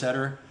 getter,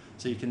 setter.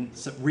 So you can,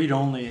 read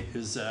only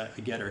is a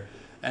getter.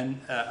 And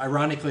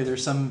ironically,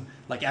 there's some,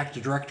 like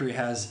Active Directory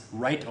has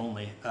write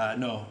only,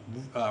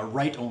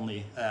 write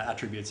only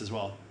attributes as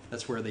well.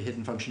 That's where the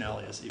hidden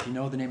functionality is. If you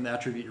know the name of the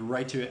attribute, you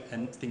write to it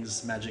and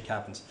magic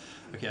happens.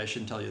 Okay, I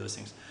shouldn't tell you those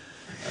things.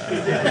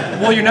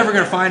 Well, you're never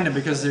going to find them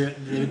because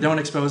they don't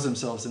expose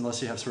themselves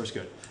unless you have source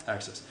code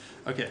access.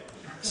 Okay,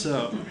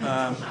 so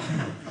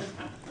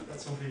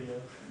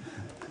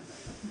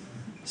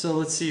so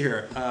let's see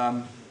here.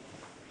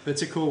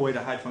 It's a cool way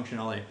to hide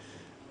functionality.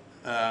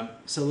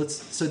 So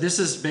this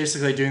is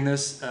basically doing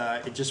this.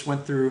 It just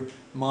went through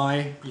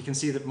you can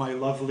see that my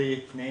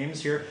lovely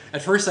names here.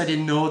 At first, I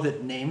didn't know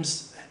that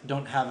names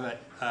don't have it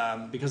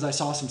because I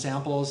saw some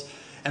samples,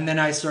 and then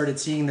I started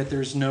seeing that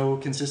there's no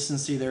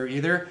consistency there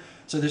either.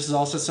 So this is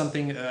also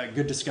something,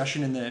 good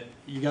discussion in that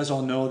you guys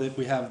all know that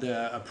we have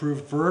the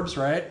approved verbs,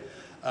 right?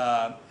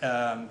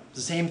 The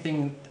same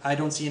thing, I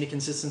don't see any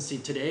consistency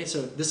today.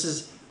 So this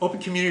is open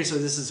community, so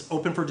this is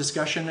open for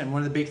discussion, and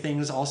one of the big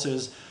things also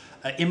is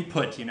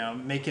input,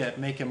 make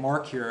a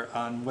mark here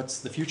on what's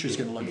the future is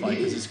going to look like,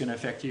 because it's going to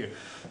affect you.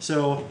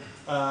 So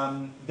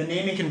the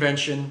naming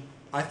convention,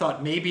 I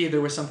thought maybe there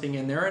was something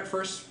in there at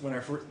first,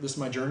 this is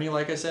my journey,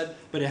 like I said,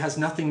 but it has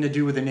nothing to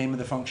do with the name of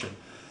the function.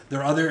 There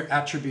are other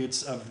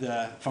attributes of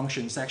the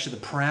function. It's actually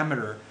the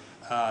parameter.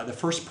 The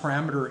first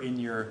parameter in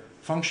your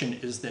function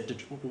is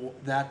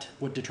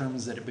what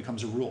determines that it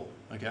becomes a rule,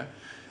 okay?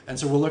 And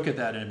so we'll look at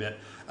that in a bit.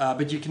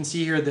 But you can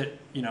see here that,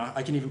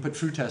 I can even put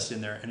foo test in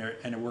there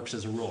and it works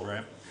as a rule,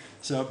 right?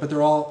 So, but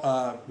they're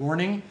all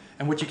warning.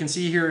 And what you can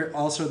see here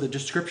also, the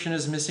description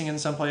is missing in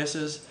some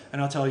places.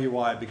 And I'll tell you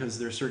why, because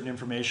there's certain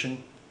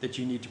information that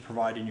you need to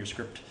provide in your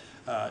script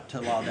to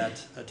allow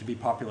that to be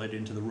populated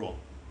into the rule.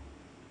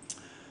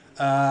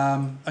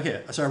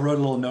 Okay, so I wrote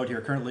a little note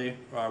here, currently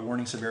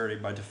warning severity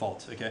by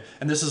default, okay?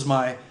 And this is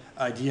my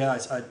idea.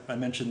 I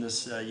mentioned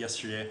this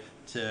yesterday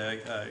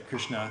to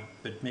Krishna,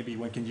 but maybe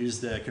one can use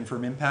the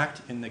confirm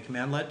impact in the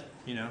commandlet,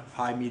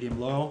 high, medium,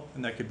 low,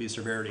 and that could be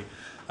severity,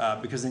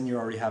 because then you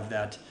already have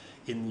that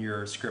in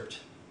your script.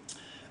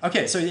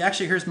 Okay, so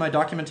actually here's my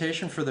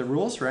documentation for the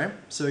rules, right?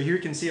 So here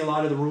you can see a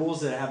lot of the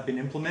rules that have been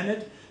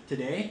implemented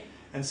today.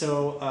 And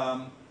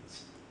so,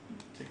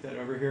 take that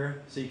over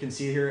here. So you can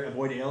see here,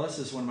 avoid alias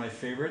is one of my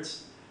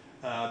favorites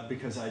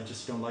because I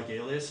just don't like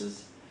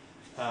aliases.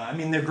 I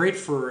mean, they're great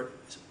for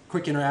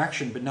quick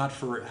interaction, but not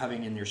for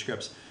having in your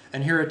scripts.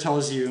 And here it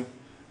tells you,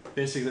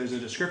 basically there's a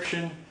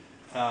description,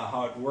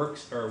 how it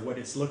works, or what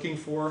it's looking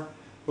for.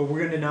 but we're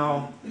going to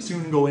now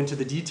soon go into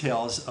the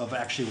details of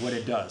actually what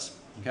it does.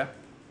 Okay,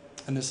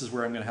 and this is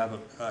where I'm going to have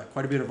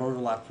quite a bit of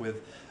overlap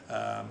with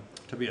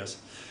Tobias.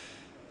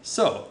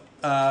 So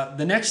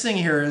the next thing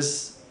here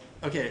is,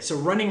 okay, so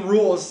running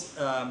rules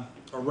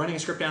or running a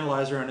script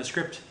analyzer on a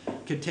script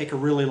could take a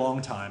really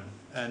long time.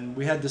 And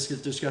we had this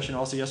discussion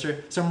also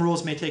yesterday. Some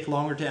rules may take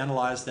longer to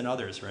analyze than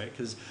others, right?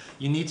 Because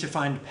you need to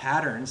find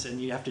patterns and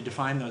you have to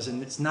define those,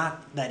 and it's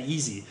not that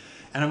easy.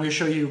 And I'm going to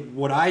show you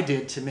what I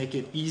did to make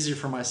it easier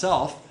for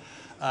myself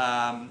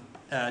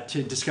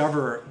to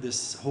discover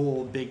this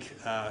whole big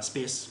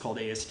space called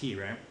AST,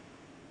 right?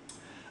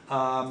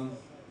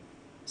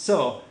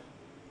 So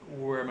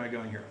where am I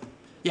going here?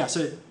 Yeah,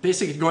 so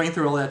basically going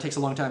through all that takes a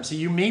long time. So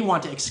you may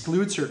want to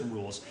exclude certain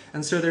rules.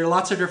 And so there are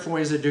lots of different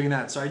ways of doing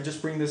that. So I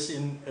just bring this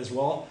in as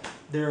well.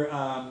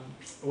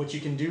 What you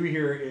can do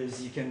here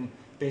is you can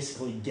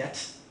basically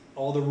get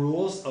all the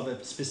rules of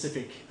a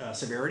specific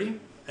severity.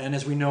 And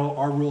as we know,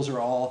 our rules are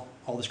all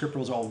the script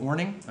rules are all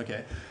warning.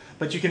 Okay,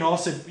 but you can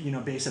also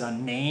base it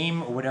on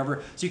name or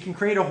whatever. So you can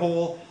create a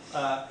whole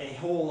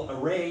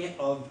array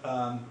of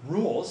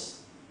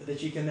rules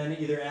that you can then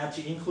either add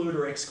to include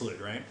or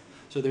exclude, right?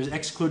 So there's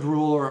exclude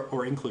rule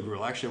or include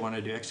rule. Actually, I want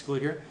to do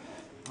exclude here.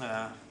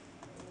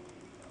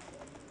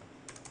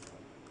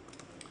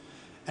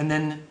 And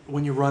then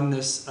when you run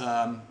this,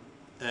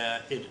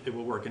 it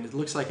will work. And it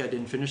looks like I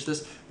didn't finish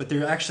this, but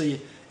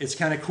it's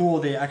kind of cool.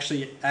 They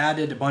actually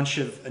added a bunch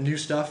of new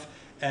stuff.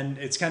 And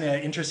it's kind of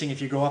interesting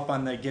if you go up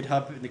on the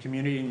GitHub in the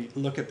community and you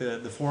look at the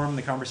forum,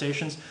 the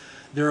conversations.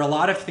 There are a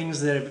lot of things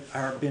that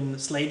have been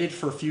slated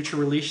for future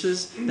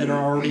releases that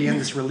are already in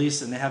this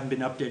release and they haven't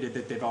been updated,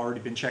 that they've already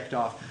been checked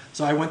off.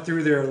 So I went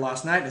through there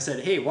last night and I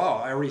said, hey, wow,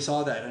 I already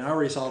saw that and I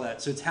already saw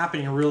that. So it's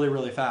happening really,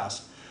 really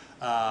fast.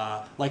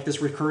 Like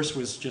this recurse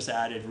was just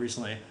added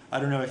recently.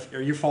 I don't know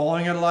are you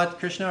following it a lot,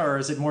 Krishna, or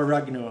is it more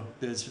Ragnu?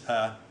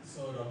 So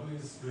Raghu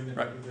is doing it.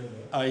 Right.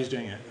 Oh, he's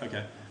doing it.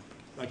 Okay.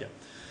 Okay.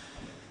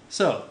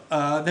 So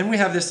then we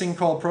have this thing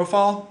called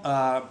profile,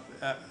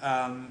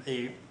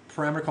 a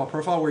parameter called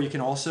profile where you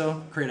can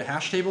also create a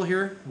hash table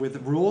here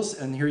with rules,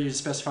 and here you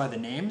specify the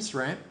names,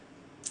 right?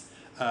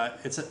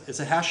 It's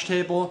a hash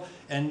table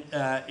and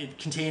it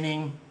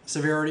containing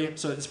severity,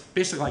 so it's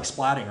basically like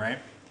splatting, right?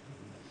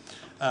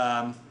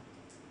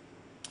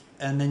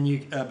 And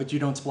then but you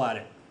don't splat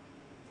it,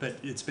 but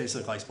it's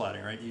basically like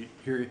splatting, right?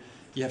 Here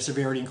you have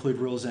severity include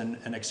rules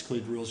and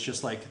exclude rules,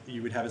 just like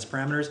you would have as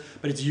parameters,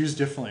 but it's used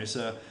differently.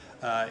 So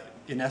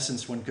in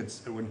essence, one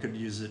could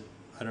use it.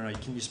 I don't know.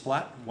 Can you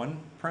splat one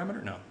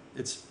parameter? No,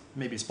 it's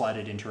maybe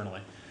splatted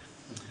internally.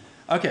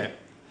 Okay,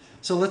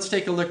 so let's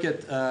take a look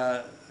at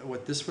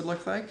what this would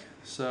look like.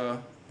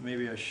 So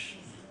maybe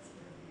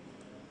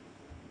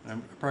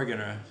I'm probably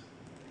gonna.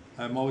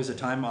 I'm always a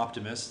time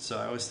optimist, so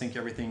I always think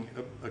everything.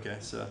 Oh, okay,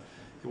 so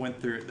it went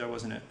through. That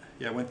wasn't it.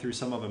 Yeah, it went through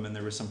some of them, and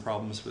there were some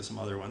problems with some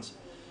other ones.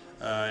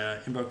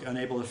 Invoke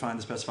unable to find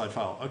the specified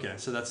file. Okay,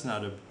 so that's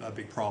not a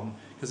big problem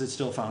because it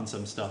still found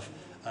some stuff.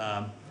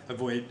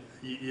 Avoid.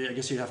 I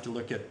guess you'd have to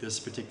look at this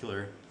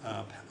particular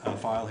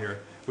file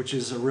here, which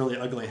is a really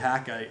ugly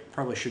hack. I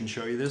probably shouldn't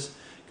show you this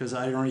because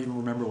I don't even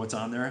remember what's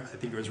on there. I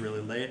think it was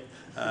really late,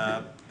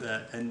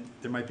 and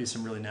there might be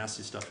some really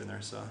nasty stuff in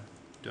there. So,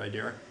 do I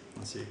dare?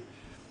 Let's see.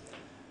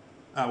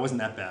 It wasn't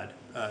that bad.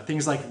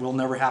 Things like will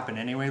never happen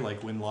anyway,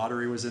 like win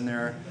lottery was in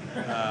there,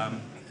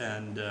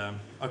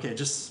 okay,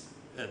 just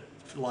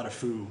a lot of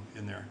foo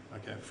in there.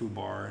 Okay, foo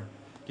bar.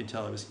 You can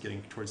tell it was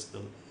getting towards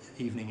the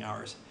evening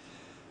hours.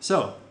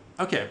 So,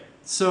 okay,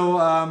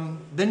 so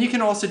then you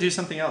can also do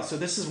something else. So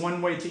this is one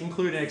way to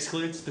include and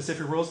exclude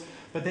specific rules,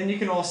 but then you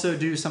can also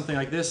do something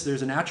like this.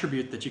 There's an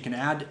attribute that you can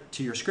add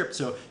to your script.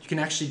 So you can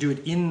actually do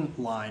it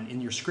inline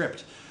in your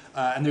script.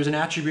 And there's an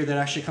attribute that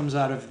actually comes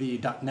out of the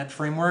 .NET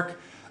framework.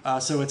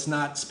 So it's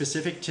not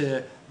specific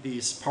to the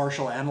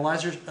PowerShell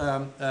analyzer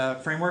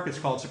framework. It's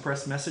called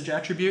suppressed message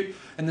attribute.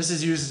 And this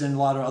is used in a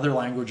lot of other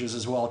languages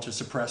as well to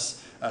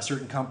suppress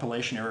certain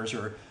compilation errors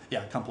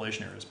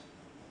compilation errors.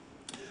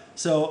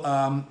 So,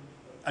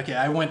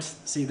 okay,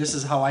 see, this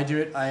is how I do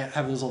it. I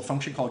have this little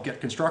function called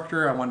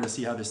getConstructor. I wanted to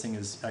see how this thing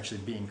is actually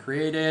being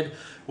created,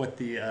 what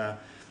the,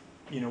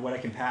 what I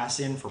can pass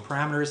in for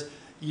parameters.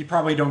 You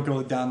probably don't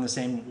go down the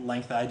same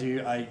length I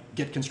do. I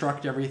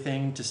getConstruct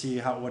everything to see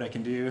what I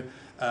can do,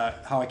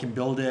 how I can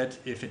build it.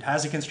 If it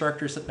has a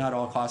constructor, not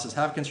all classes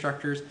have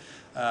constructors,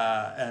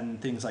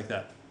 and things like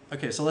that.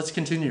 Okay, so let's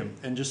continue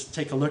and just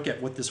take a look at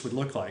what this would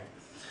look like.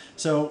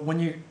 So when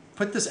you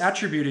put this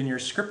attribute in your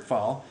script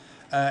file,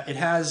 it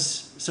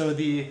has, so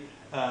the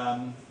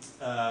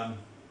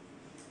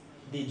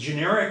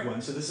generic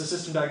one, so this is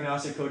system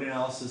diagnostic code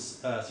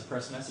analysis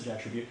suppressed message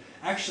attribute,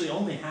 actually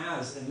only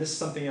has, and this is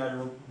something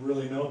I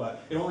really know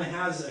about, it only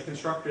has a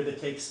constructor that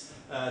takes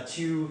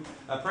two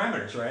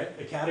parameters, right?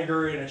 A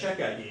category and a check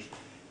ID.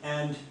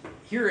 And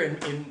here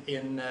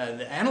in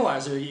the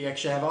analyzer, you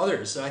actually have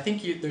others. So I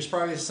think there's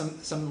probably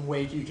some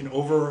way you can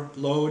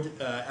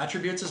overload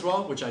attributes as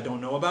well, which I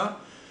don't know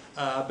about.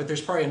 But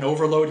there's probably an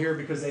overload here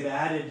because they've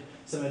added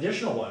some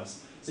additional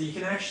ones. So you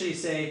can actually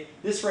say,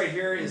 this right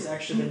here is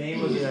actually the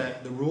name of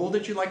the rule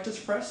that you'd like to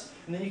suppress,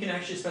 and then you can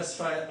actually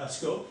specify a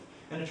scope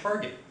and a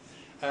target.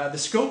 The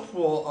scope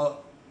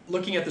will,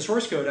 looking at the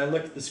source code,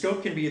 the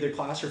scope can be either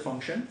class or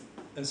function,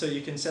 and so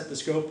you can set the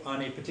scope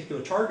on a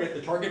particular target,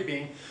 the target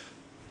being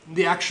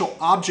the actual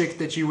object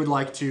that you would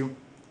like to,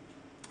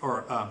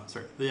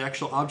 the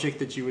actual object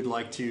that you would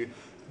like to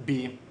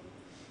be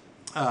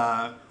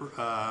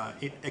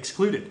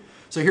excluded.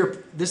 So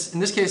here, in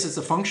this case, it's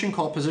a function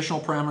called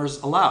positional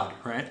parameters allowed,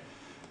 right?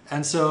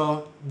 And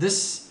so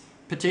this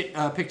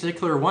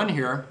particular one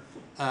here,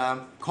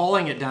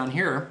 calling it down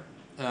here,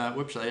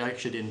 whoops, I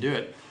actually didn't do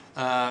it,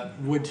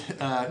 would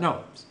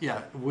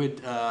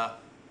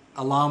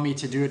allow me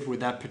to do it with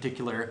that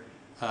particular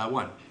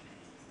one.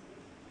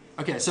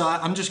 Okay, so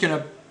I'm just going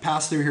to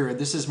pass through here.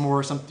 This is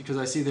more something, because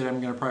I see that I'm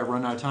going to probably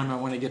run out of time. I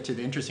want to get to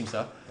the interesting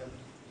stuff.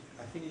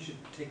 I think you should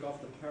take off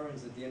the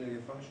parents at the end of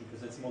your function,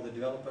 because that's more the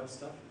developer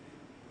stuff.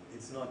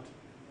 It's not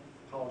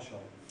PowerShell.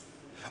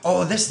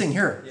 Oh, this thing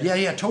here. Yeah.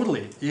 Yeah,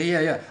 totally.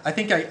 Yeah. I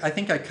think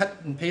I cut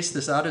and paste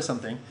this out of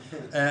something,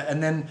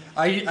 and then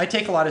I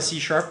take a lot of C#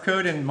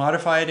 code and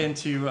modify it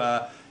into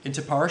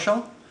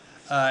PowerShell,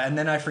 and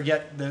then I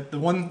forget the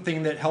one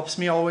thing that helps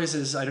me always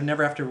is I don't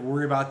never have to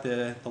worry about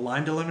the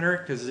line delimiter,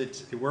 because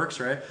it works,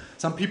 right?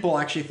 Some people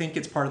actually think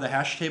it's part of the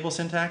hash table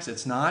syntax.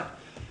 It's not.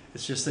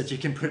 It's just that you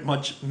can put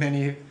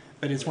many.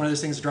 But it's one of those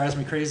things that drives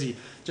me crazy.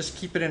 Just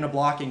keep it in a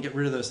block and get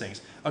rid of those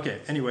things. Okay,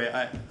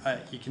 anyway,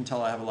 you can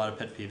tell I have a lot of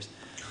pet peeves.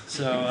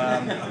 So,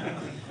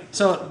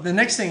 so the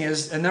next thing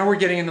is, and now we're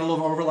getting into a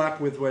little overlap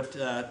with what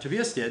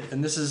Tobias did,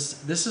 and this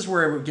is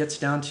where it gets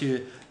down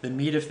to the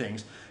meat of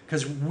things.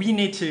 Because we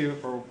need to,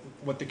 or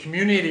what the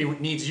community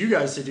needs you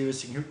guys to do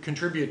is to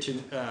contribute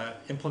to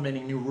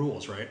implementing new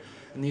rules, right?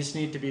 And these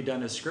need to be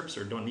done as scripts,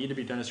 or don't need to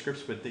be done as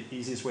scripts, but the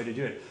easiest way to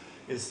do it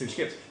is through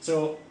scripts.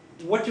 So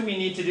what do we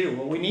need to do?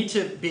 Well, we need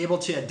to be able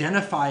to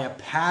identify a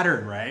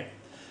pattern, right,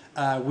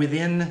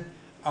 within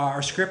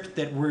our script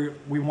that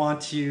we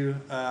want to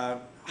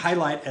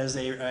highlight as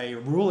a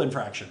rule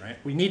infraction, right?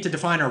 We need to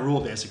define our rule,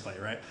 basically,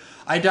 right?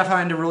 I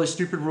defined a really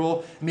stupid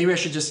rule. Maybe I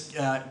should just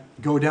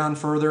go down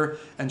further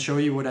and show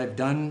you what I've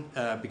done,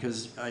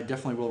 because I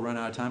definitely will run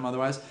out of time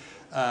otherwise.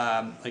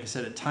 Like I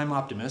said, a time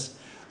optimist.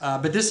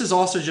 But this is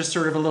also just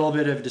sort of a little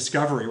bit of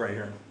discovery right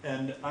here.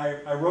 And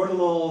I wrote a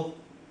little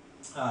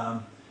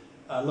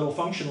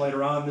function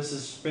later on. This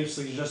is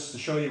basically just to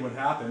show you what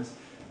happens.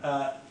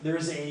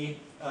 There's a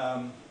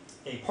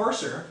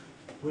parser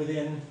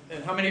within,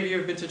 and how many of you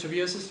have been to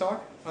Tobias's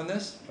talk on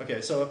this? Okay,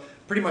 so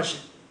pretty much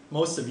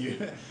most of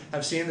you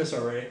have seen this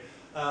already.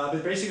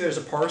 But basically there's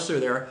a parser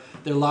there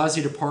that allows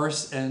you to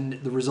parse, and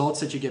the results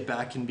that you get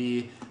back can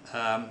be,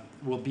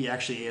 will be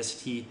actually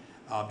AST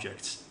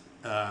objects.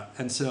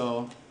 And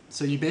so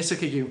you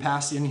basically can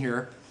pass in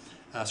here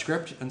a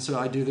script, and so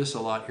I do this a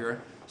lot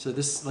here. So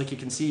this, like you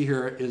can see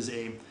here, is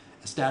a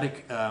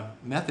static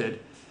method.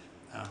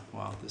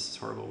 Wow, this is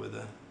horrible with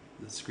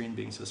the screen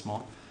being so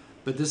small.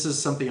 But this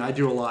is something I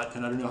do a lot,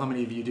 and I don't know how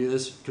many of you do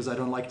this, because I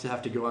don't like to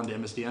have to go onto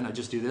MSDN. I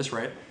just do this,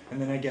 right?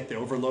 And then I get the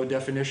overload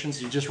definitions.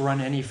 You just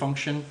run any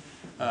function.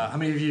 How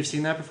many of you have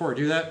seen that before or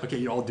do that? Okay,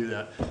 you all do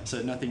that,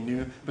 so nothing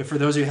new. But for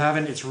those who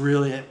haven't, it's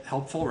really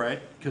helpful, right?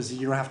 Because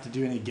you don't have to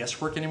do any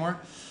guesswork anymore.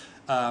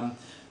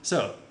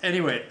 So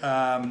anyway,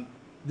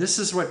 this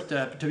is what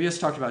Tobias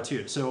talked about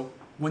too. So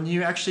when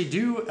you actually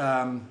do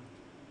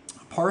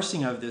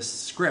parsing of this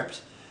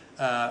script,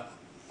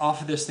 off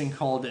of this thing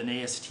called an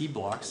AST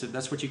block. So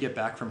that's what you get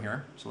back from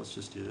here. So let's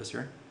just do this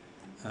here.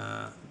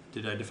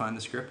 Did I define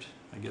the script?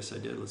 I guess I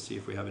did. Let's see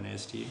if we have an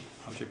AST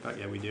object back.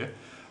 Yeah, we do.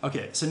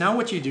 Okay, so now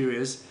what you do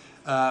is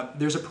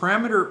there's a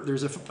parameter,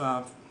 there's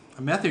a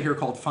method here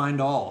called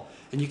find all.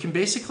 And you can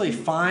basically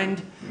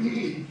find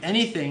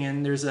anything,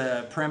 and there's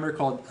a parameter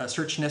called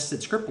search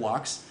nested script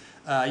blocks.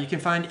 You can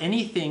find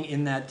anything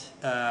in that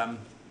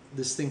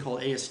this thing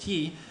called AST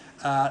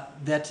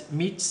that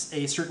meets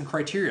a certain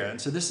criteria. And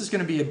so this is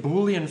going to be a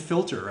Boolean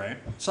filter, right?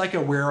 It's like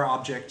a where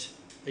object,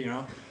 you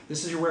know.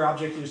 This is your where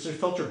object, it's a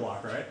filter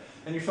block, right?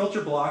 And your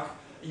filter block,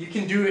 you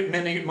can do it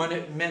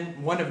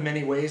one of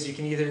many ways. You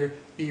can either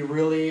be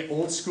really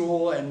old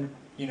school and,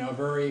 you know,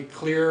 very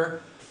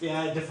clear,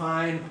 yeah,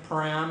 define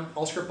param.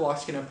 All script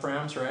blocks can have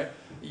params, right?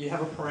 You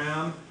have a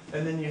param,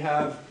 and then you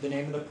have the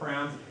name of the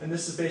param, and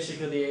this is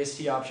basically the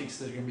AST objects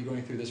that are going to be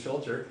going through this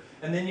filter.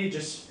 And then you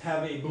just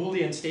have a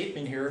Boolean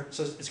statement here,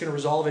 so it's going to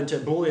resolve into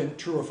Boolean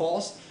true or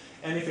false.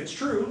 And if it's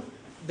true,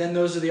 then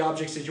those are the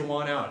objects that you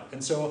want out.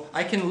 And so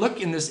I can look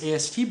in this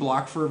AST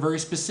block for a very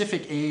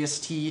specific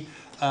AST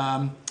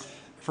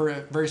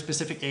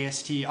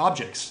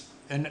objects.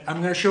 And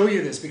I'm going to show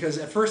you this because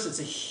at first it's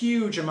a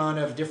huge amount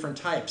of different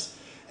types,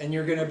 and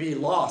you're going to be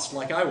lost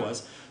like I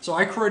was. So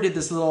I created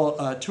this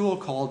little tool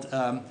called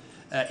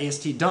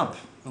AST dump.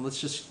 And let's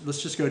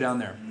just go down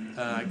there.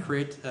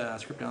 Create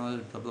script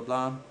download, blah blah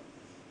blah.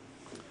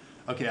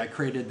 Okay, I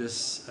created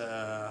this.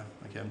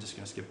 Okay, I'm just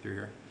going to skip through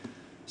here.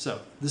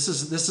 So this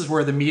is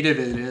where the meat of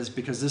it is,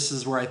 because this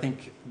is where I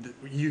think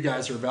you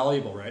guys are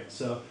valuable, right?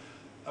 So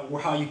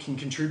how you can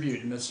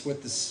contribute, and that's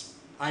what this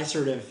I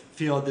sort of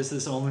feel this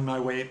is only my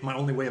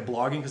only way of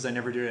blogging because I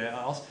never do it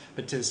else,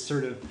 but to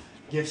sort of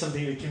give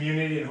something to the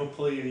community and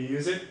hopefully you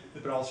use it,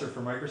 but also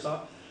for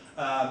Microsoft.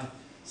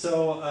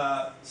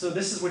 So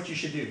this is what you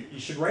should do. You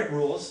should write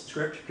rules,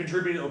 script,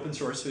 contribute to open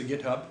source to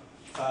GitHub,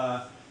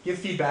 give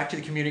feedback to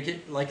the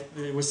community. Like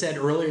it was said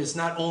earlier, it's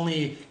not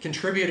only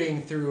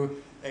contributing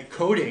through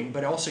coding,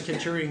 but also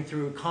contributing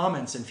through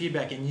comments and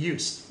feedback and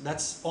use.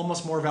 That's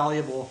almost more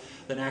valuable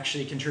than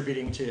actually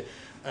contributing to,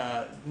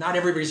 not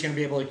everybody's going to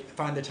be able to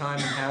find the time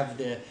and have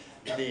the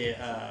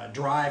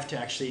drive to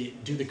actually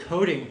do the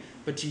coding,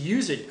 but to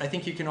use it, I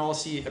think you can all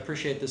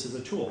appreciate this as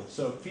a tool.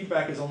 So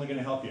feedback is only going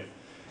to help you.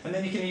 And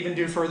then you can even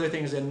do further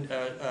things, and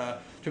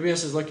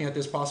Tobias is looking at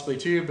this possibly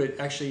too, but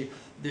actually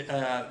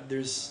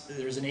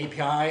there's an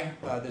API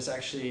that's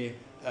actually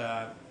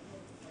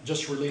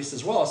just released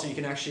as well, so you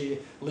can actually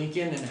link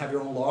in and have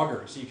your own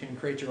logger, so you can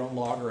create your own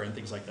logger and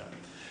things like that.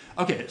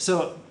 Okay,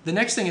 so the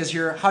next thing is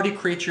here, how do you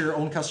create your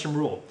own custom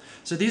rule?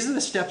 So these are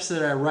the steps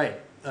that I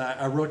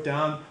wrote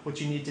down what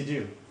you need to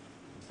do.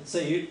 Let's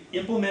say you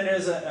implement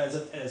it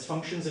as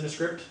functions in a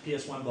script,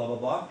 PS1, blah, blah,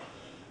 blah.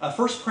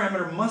 First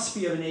parameter must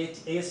be of an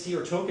AST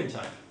or token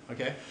type,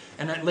 okay?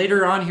 And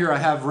later on here, I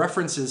have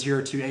references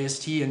here to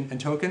AST and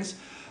tokens,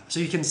 so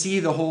you can see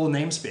the whole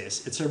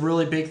namespace. It's a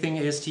really big thing.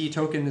 AST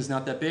token is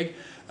not that big.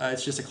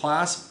 It's just a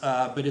class,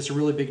 but it's a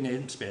really big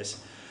namespace.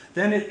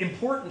 Then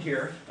important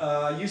here,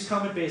 use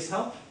comment-based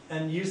help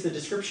and use the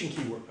description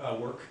keyword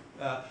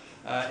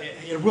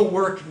it will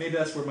work, maybe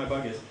that's where my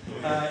bug is,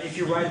 if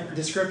you write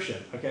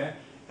description, okay?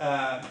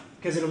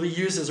 Because it'll be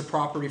used as a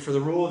property for the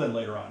rule then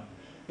later on.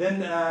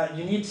 Then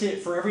you need to,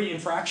 for every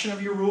infraction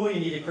of your rule, you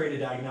need to create a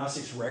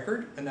diagnostics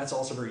record, and that's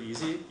also very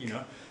easy, you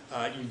know.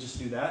 You just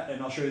do that,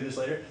 and I'll show you this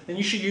later. Then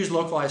you should use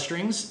localized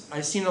strings.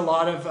 I've seen a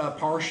lot of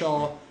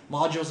PowerShell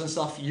modules and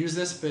stuff use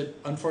this, but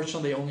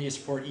unfortunately they only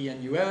support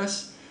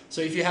ENUS. So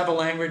if you have a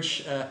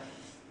language,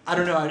 I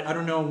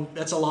don't know,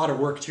 that's a lot of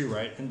work too,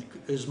 right? And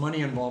there's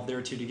money involved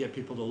there too to get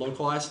people to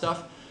localize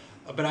stuff.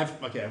 But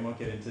I won't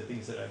get into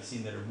things that I've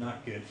seen that are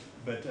not good,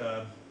 but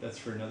that's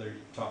for another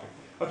topic.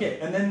 Okay,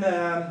 and then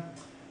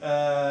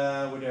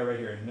what did I write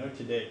here? Note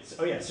to date.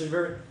 Oh yeah,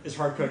 so it's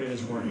hard-coded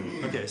as a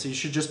warning. Okay, so you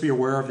should just be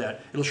aware of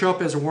that. It'll show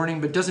up as a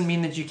warning, but it doesn't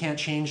mean that you can't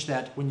change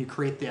that when you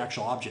create the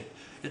actual object.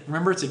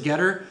 Remember, it's a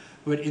getter,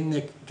 but in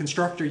the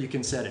constructor you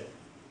can set it.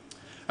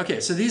 Okay,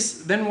 so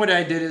then what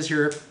I did is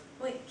here.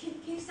 Wait, can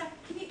you stop?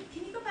 Can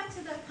you go back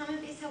to the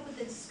comment-based help with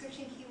the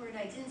description keyword?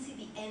 I didn't see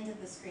the end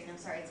of the screen. I'm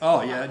sorry.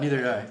 Oh yeah, neither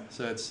did I.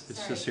 So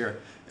it's just here.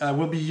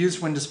 Will be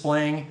used when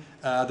displaying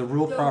the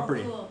rule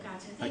property. Rule,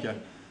 gotcha. Thank you.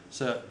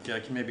 So yeah,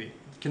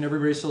 can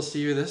everybody still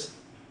see this?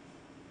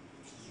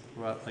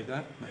 What, like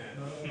that?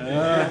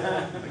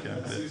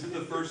 Okay. So you said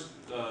the first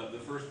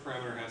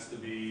parameter has to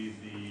be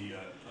the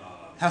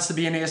has to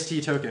be an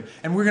AST token,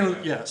 and we're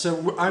gonna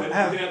So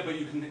but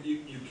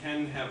you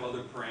can have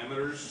other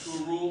parameters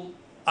to a rule.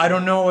 I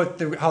don't know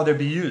how they'll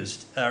be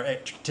used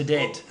to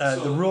date. So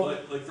the rule,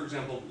 like for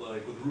example,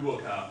 like with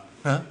Rubocop,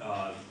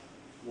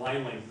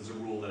 line length is a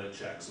rule that it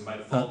checks, and by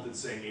default it's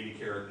saying 80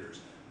 characters.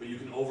 But you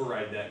can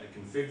override that in a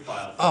config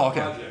file for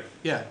the project.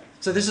 Yeah.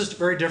 So this is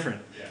very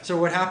different. Yeah. So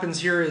what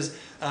happens here is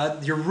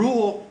your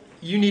rule,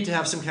 you need to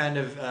have some kind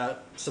of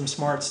some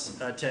smarts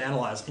to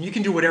analyze, and you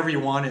can do whatever you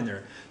want in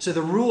there. So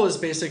the rule is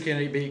basically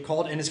going to be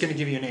called, and it's going to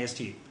give you an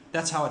AST.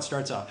 That's how it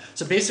starts out.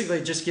 So basically,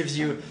 it just gives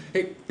you,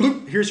 hey,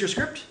 bloop, here's your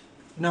script.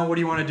 Now, what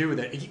do you want to do with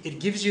it? It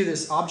gives you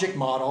this object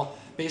model,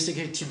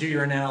 basically, to do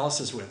your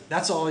analysis with.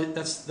 That's all.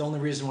 That's the only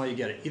reason why you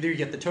get it. Either you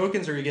get the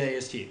tokens or you get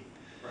AST.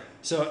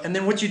 So, and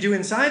then what you do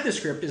inside the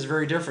script is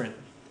very different.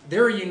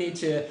 There you need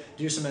to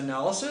do some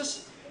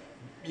analysis.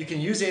 You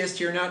can use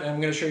AST or not, and I'm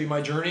going to show you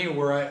my journey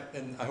where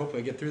and I hope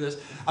I get through this.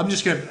 I'm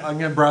going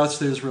to browse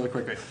through this really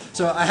quickly.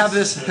 So I have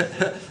this,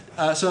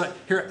 so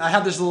here I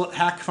have this little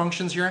hack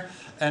functions here,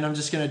 and I'm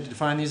just going to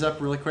define these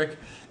up really quick.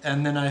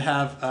 And then I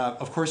have,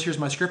 of course, here's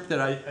my script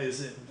that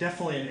is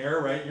definitely an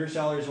error, right? Your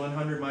salary is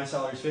 100, my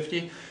salary is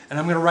 50. And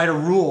I'm going to write a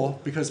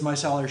rule because my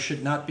salary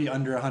should not be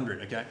under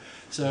 100, okay?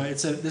 So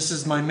this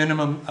is my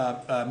minimum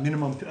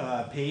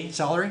pay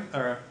salary,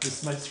 or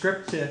this is my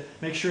script to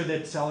make sure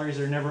that salaries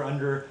are never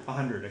under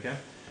 100, okay?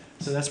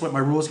 So that's what my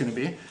rule is going to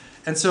be.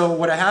 And so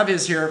what I have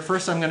is here,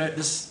 first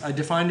I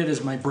defined it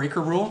as my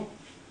breaker rule.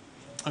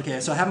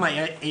 Okay, so I have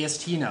my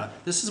AST now.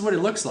 This is what it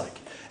looks like.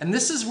 And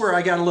this is where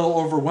I got a little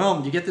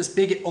overwhelmed. You get this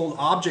big old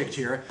object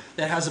here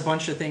that has a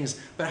bunch of things.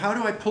 But how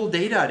do I pull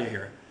data out of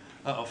here?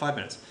 Uh-oh, 5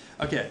 minutes.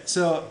 Okay,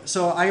 so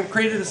I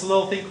created this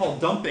little thing called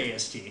dump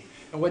AST.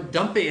 And what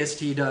dump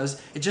AST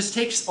does, it just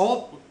takes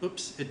all,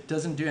 oops, it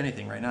doesn't do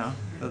anything right now.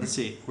 Let's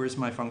see, where's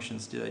my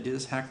functions? Did I do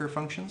this hacker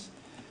functions?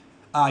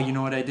 You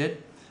know what I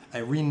did? I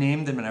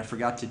renamed them and I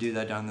forgot to do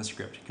that down in the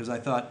script because I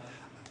thought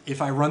if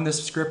I run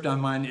this script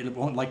on mine, it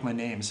won't like my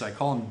name. So I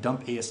call them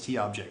dump AST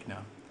object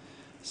now.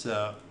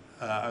 So,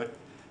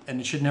 and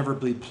it should never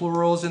be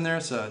plurals in there,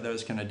 so that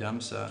was kind of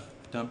dumb. So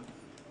dump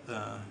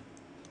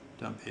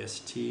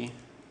AST, here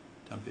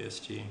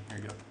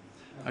you go.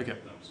 Okay.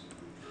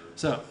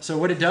 So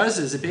what it does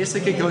is it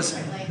basically goes.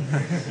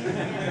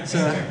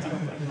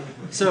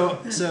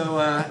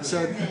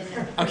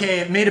 Okay,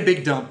 it made a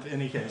big dump in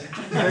any case.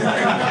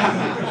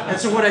 And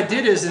so what I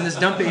did is in this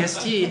dump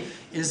AST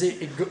is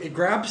it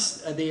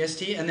grabs the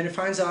AST and then it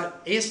finds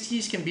out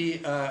ASTs can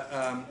be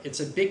it's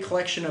a big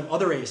collection of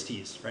other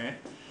ASTs, right?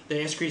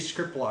 The AST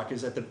script block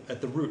is at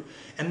the root,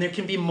 and there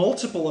can be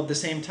multiple of the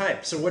same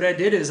type. So what I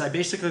did is I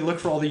basically look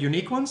for all the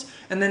unique ones,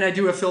 and then I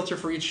do a filter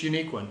for each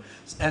unique one,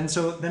 and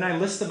so then I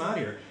list them out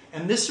here.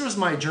 And this was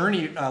my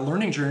journey,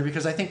 learning journey,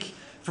 because I think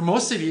for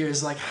most of you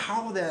is like,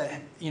 how the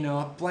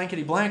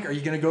blankety blank are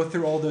you going to go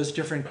through all those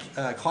different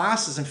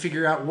classes and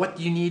figure out what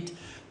you need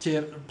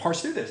to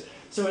parse through this?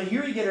 So in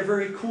here you get a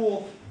very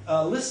cool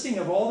listing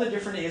of all the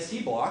different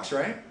AST blocks,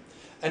 right?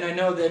 And I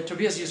know that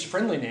Tobias used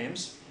friendly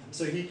names.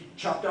 So he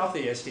chopped off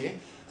the AST,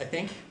 I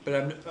think.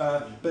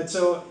 But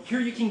so here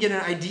you can get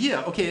an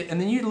idea. Okay,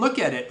 and then you look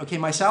at it. Okay,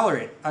 my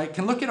salary. I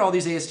can look at all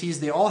these ASTs.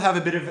 They all have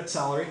a bit of a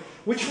salary.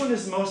 Which one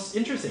is most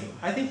interesting?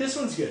 I think this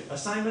one's good.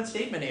 Assignment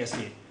statement AST.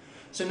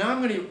 So now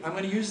I'm going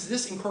to use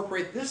this,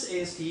 incorporate this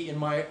AST in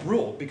my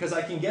rule, because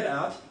I can get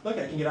out. Look,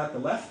 I can get out the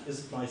left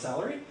is my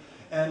salary,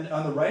 and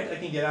on the right I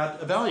can get out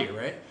a value,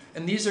 right?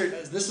 And this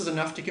is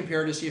enough to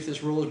compare to see if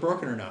this rule is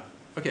broken or not.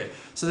 Okay.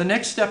 So the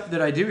next step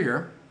that I do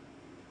here.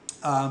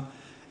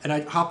 And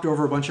I hopped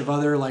over a bunch of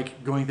other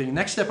going things.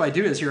 Next step I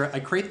do is here I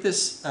create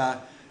this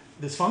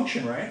this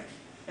function, right?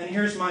 And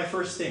here's my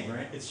first thing,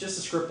 right? It's just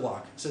a script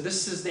block. So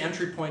this is the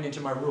entry point into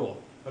my rule,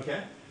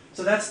 okay?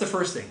 So that's the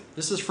first thing.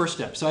 This is first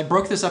step. So I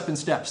broke this up in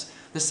steps.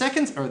 The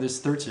second, or this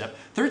third step.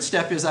 Third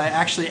step is I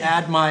actually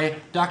add my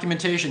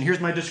documentation.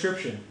 Here's my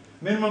description.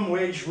 Minimum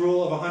wage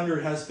rule of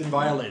 100 has been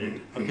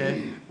violated,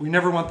 okay? We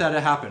never want that to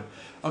happen.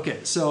 Okay,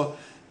 so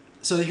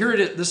here it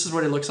is. This is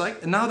what it looks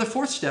like. And now the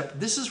fourth step,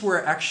 this is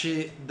where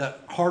actually the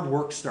hard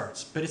work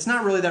starts. But it's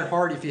not really that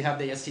hard if you have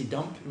the AST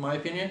dump, in my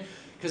opinion,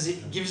 because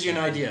it gives you an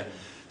idea.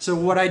 So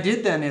what I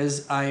did then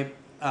is I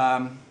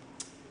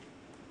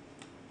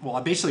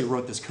basically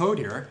wrote this code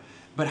here.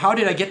 But how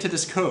did I get to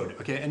this code?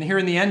 Okay, and here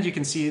in the end you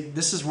can see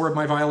this is where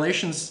my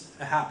violations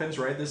happens,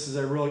 right? This is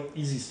a real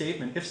easy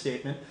statement, if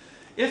statement.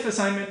 If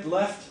assignment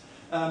left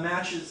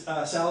matches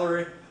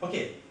salary.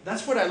 Okay,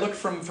 that's what I look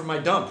from my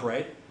dump,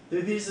 right?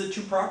 These are the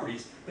two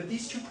properties, but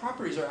these two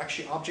properties are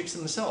actually objects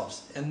in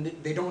themselves, and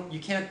you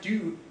can't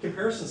do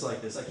comparisons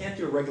like this. I can't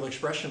do a regular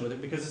expression with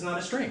it because it's not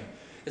a string.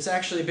 It's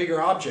actually a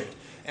bigger object,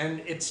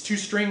 and its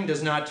toString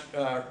does not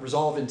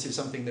resolve into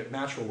something that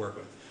match will work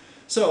with.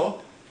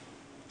 So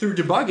through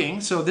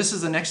debugging, so this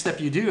is the next step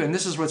you do, and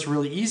this is what's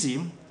really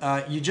easy.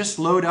 You just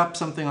load up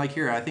something like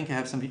here. I think I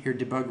have something here,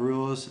 debug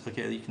rules.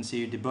 Okay, you can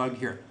see debug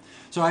here.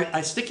 So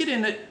I stick it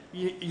in it.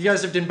 You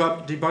guys have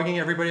debugging,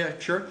 everybody,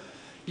 sure?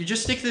 You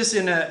just stick this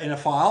in a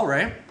file,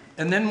 right?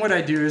 And then what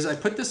I do is I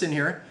put this in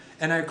here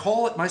and I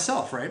call it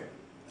myself, right?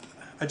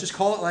 I just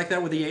call it like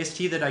that with the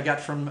AST that I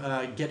got from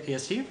get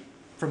AST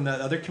from the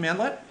other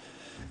commandlet.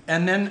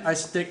 And then I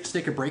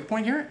stick a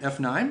breakpoint here,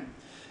 F9.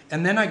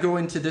 And then I go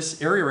into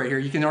this area right here.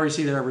 You can already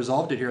see that I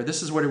resolved it here.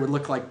 This is what it would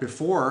look like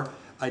before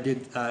I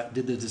did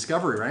the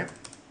discovery, right?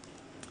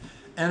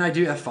 And I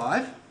do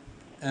F5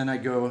 and I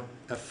go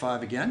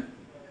F5 again.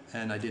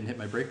 And I didn't hit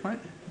my breakpoint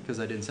because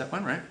I didn't set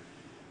one, right?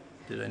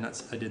 Did I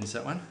not? I didn't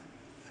set one.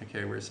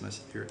 Okay, where's my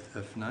here?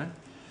 F9.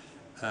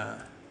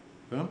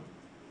 Boom.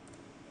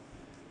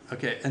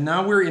 Okay, and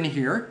now we're in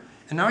here,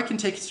 and now I can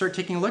start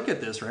taking a look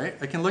at this, right?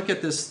 I can look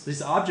at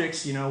these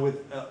objects,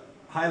 with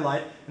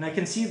highlight, and I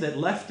can see that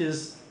left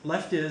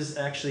is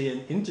actually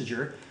an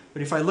integer,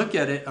 but if I look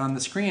at it on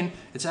the screen,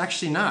 it's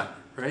actually not,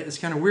 right? It's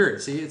kind of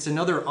weird. See, it's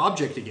another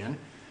object again,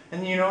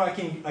 and I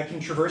can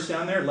traverse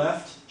down there,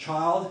 left,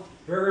 child,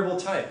 variable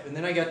type, and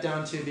then I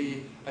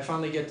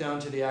finally get down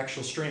to the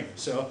actual string.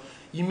 So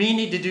you may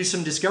need to do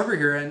some discovery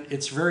here, and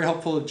it's very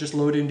helpful to just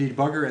load into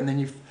debugger, and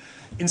then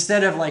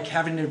instead of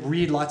having to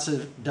read lots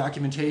of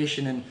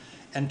documentation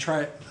and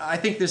try, I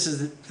think this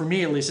is, for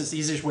me at least, it's the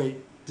easiest way,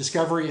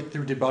 discovery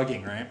through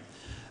debugging, right?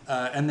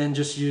 And then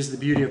just use the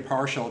beauty of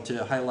PowerShell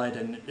to highlight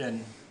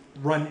and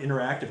run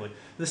interactively.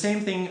 The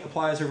same thing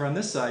applies over on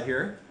this side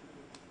here.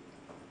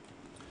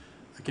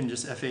 I can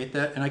just F8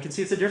 that, and I can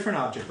see it's a different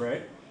object,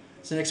 right?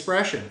 It's an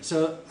expression.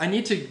 So I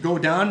need to go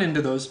down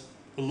into those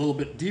a little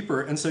bit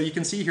deeper, and so you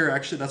can see here,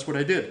 actually, that's what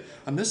I did.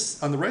 On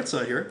the right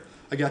side here,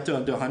 I got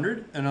down to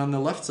 100, and on the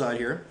left side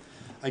here,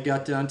 I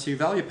got down to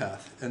value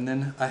path. And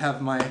then I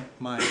have my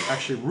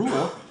actual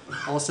rule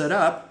all set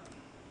up.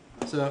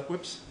 So,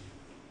 whoops,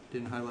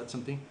 didn't highlight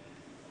something.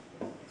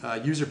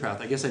 User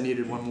path, I guess I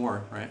needed one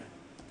more, right?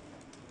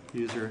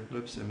 User,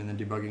 whoops, I'm in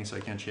the debugging, so I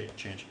can't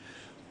change.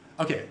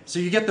 Okay, so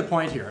you get the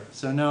point here.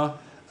 So now,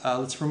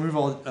 let's remove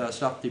all,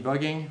 stop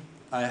debugging.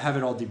 I have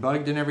it all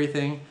debugged and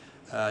everything.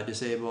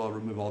 Disable,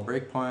 remove all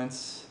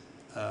breakpoints.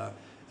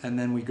 And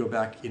then we go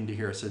back into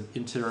here, so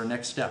into our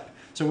next step.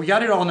 So we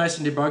got it all nice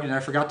and debugged, and I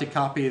forgot to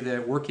copy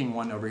the working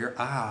one over here.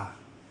 Ah,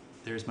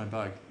 there's my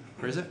bug.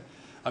 Where is it?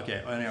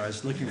 Okay, well, anyway, I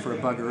was looking for a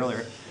bug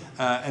earlier.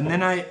 And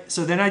then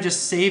I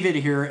just save it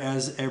here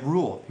as a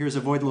rule. Here's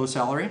avoid low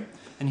salary.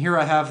 And here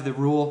I have the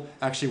rule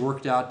actually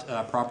worked out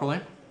properly,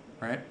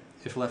 right?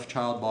 If left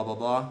child, blah, blah,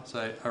 blah.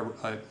 So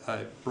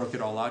I broke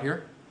it all out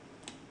here.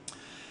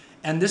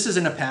 And this is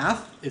in a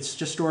path. It's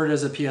just stored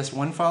as a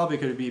PS1 file, but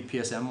it could be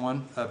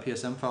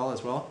PSM file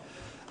as well.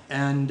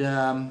 And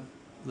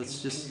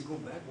let's just... Can you go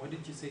back? Why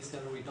did you say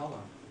salary dollar?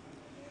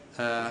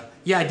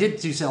 Yeah, I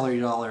did do salary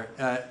dollar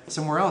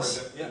somewhere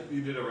else. Yeah,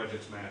 you did a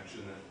regex match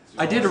in that.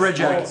 I did a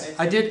regex.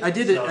 I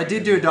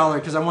did do a dollar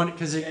because I wanted,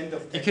 because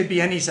it could be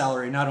any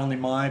salary, not only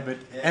mine, but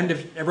end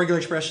of regular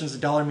expressions. The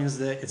dollar means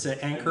that it's an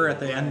anchor at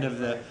the end of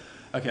the.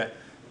 Okay,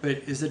 but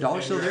is the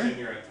dollar still there?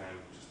 You're at time.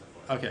 Just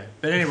FYI. Okay,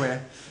 but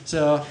anyway,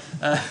 so.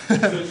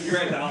 So you're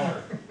at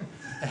dollar.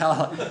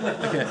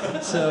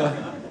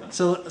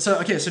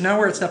 Okay, so now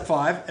we're at step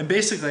 5, and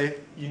basically,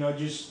 you know,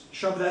 just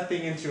shove that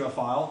thing into a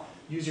file,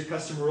 use your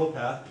custom rule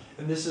path,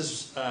 and this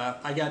is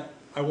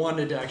I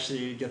wanted to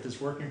actually get this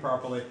working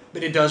properly,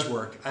 but it does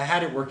work. I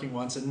had it working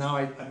once, and now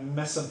I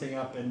messed something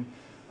up, and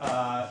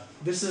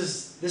this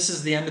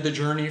is the end of the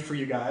journey for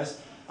you guys.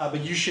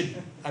 But you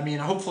should, I mean,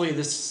 hopefully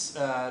this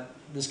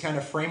this kind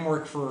of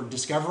framework for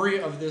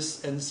discovery of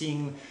this and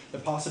seeing the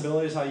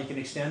possibilities, how you can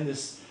extend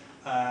this,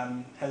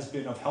 has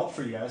been of help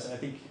for you guys. I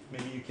think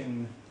maybe you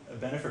can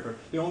benefit from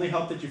it. The only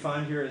help that you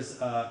find here is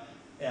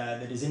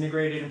that is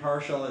integrated in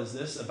PowerShell is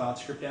this about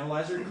script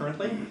analyzer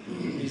currently,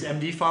 these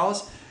MD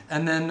files.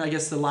 And then I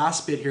guess the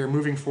last bit here,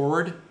 moving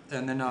forward,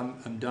 and then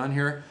I'm done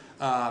here.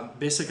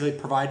 Basically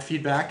provide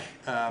feedback.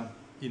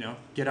 You know,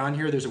 get on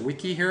here. There's a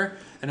wiki here,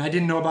 and I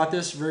didn't know about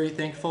this. Very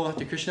thankful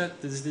to Krishna.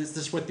 This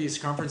is what these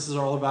conferences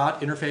are all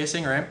about,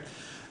 interfacing, right?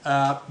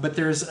 But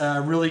there's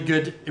really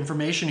good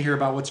information here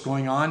about what's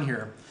going on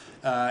here.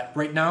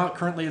 Right now,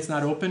 currently, it's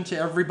not open to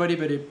everybody,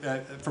 but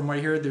from what I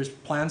hear, there's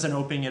plans on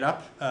opening it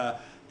up.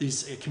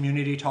 These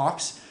community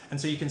talks, and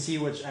so you can see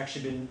what's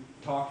actually been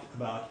talked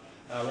about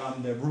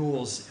around the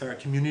rules,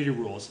 community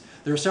rules.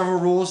 There are several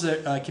rules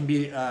that can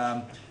be.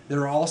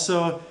 They're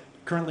also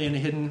currently in a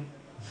hidden.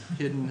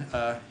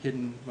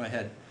 My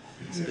head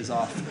is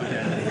off.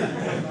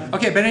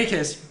 Okay, but in any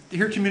case,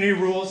 here are community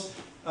rules.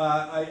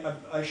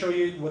 I show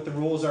you what the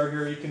rules are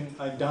here.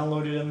 I've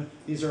downloaded them.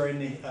 These are in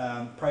the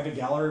private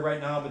gallery right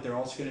now, but they're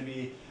also going to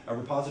be a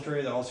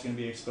repository. They're also going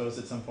to be exposed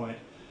at some point.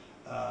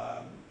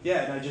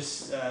 Yeah, and I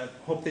just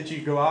hope that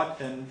you go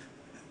out and,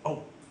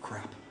 oh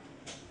crap.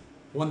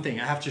 One thing,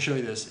 I have to show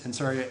you this, and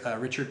sorry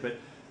Richard, but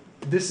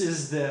this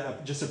is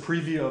just a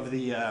preview of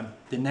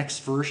the next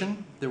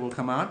version that will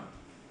come out.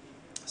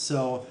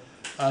 So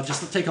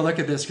just take a look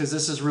at this because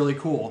this is really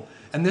cool.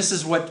 And this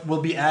is what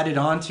will be added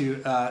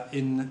onto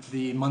in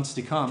the months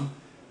to come.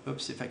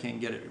 Oops, if I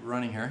can't get it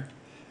running here.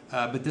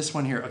 But this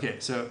one here, okay,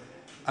 so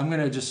I'm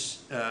going to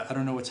just, I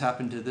don't know what's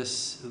happened to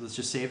this. Let's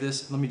just save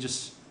this.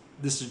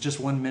 This is just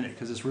 1 minute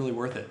because it's really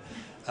worth it.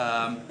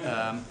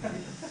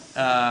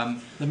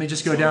 Let me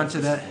just go down to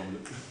that.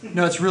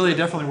 No, it's really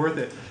definitely worth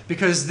it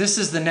because this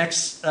is the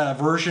next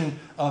version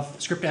of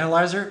Script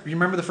Analyzer. You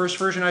remember the first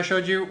version I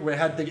showed you where it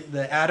had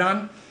the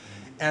add-on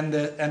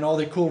and all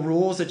the cool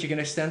rules that you can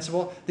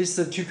extensible? These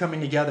are the two coming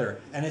together,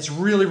 and it's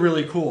really,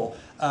 really cool.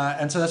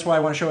 And so that's why I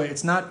want to show it.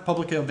 It's not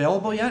publicly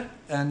available yet,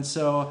 and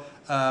so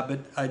but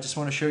I just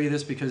want to show you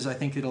this because I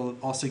think it'll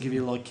also give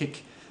you a little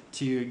kick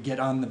to get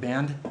on the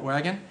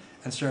bandwagon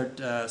and start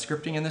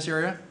scripting in this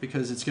area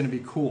because it's going to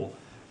be cool,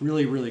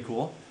 really, really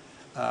cool.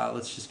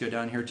 Let's just go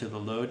down here to the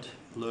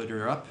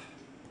loader up,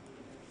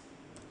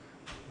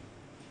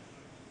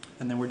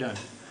 and then we're done.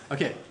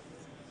 Okay,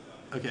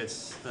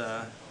 it's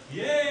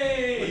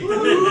Yay!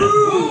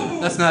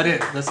 that's not it.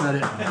 That's not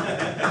it.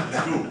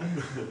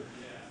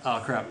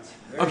 Oh crap.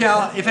 Okay,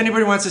 if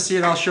anybody wants to see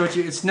it, I'll show it to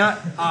you. It's not.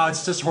 Oh,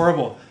 it's just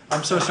horrible.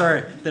 I'm so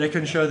sorry that I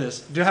couldn't show this.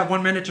 Do you have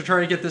 1 minute to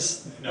try to get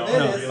this? No.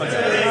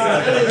 Okay.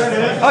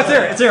 Oh, it's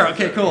there. It's there.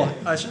 Okay, cool.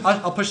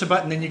 I'll push the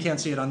button, then you can't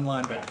see it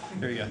online. But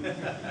there you go.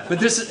 But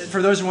this,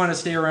 for those who want to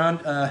stay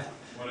around,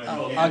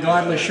 I'll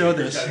gladly show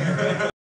this.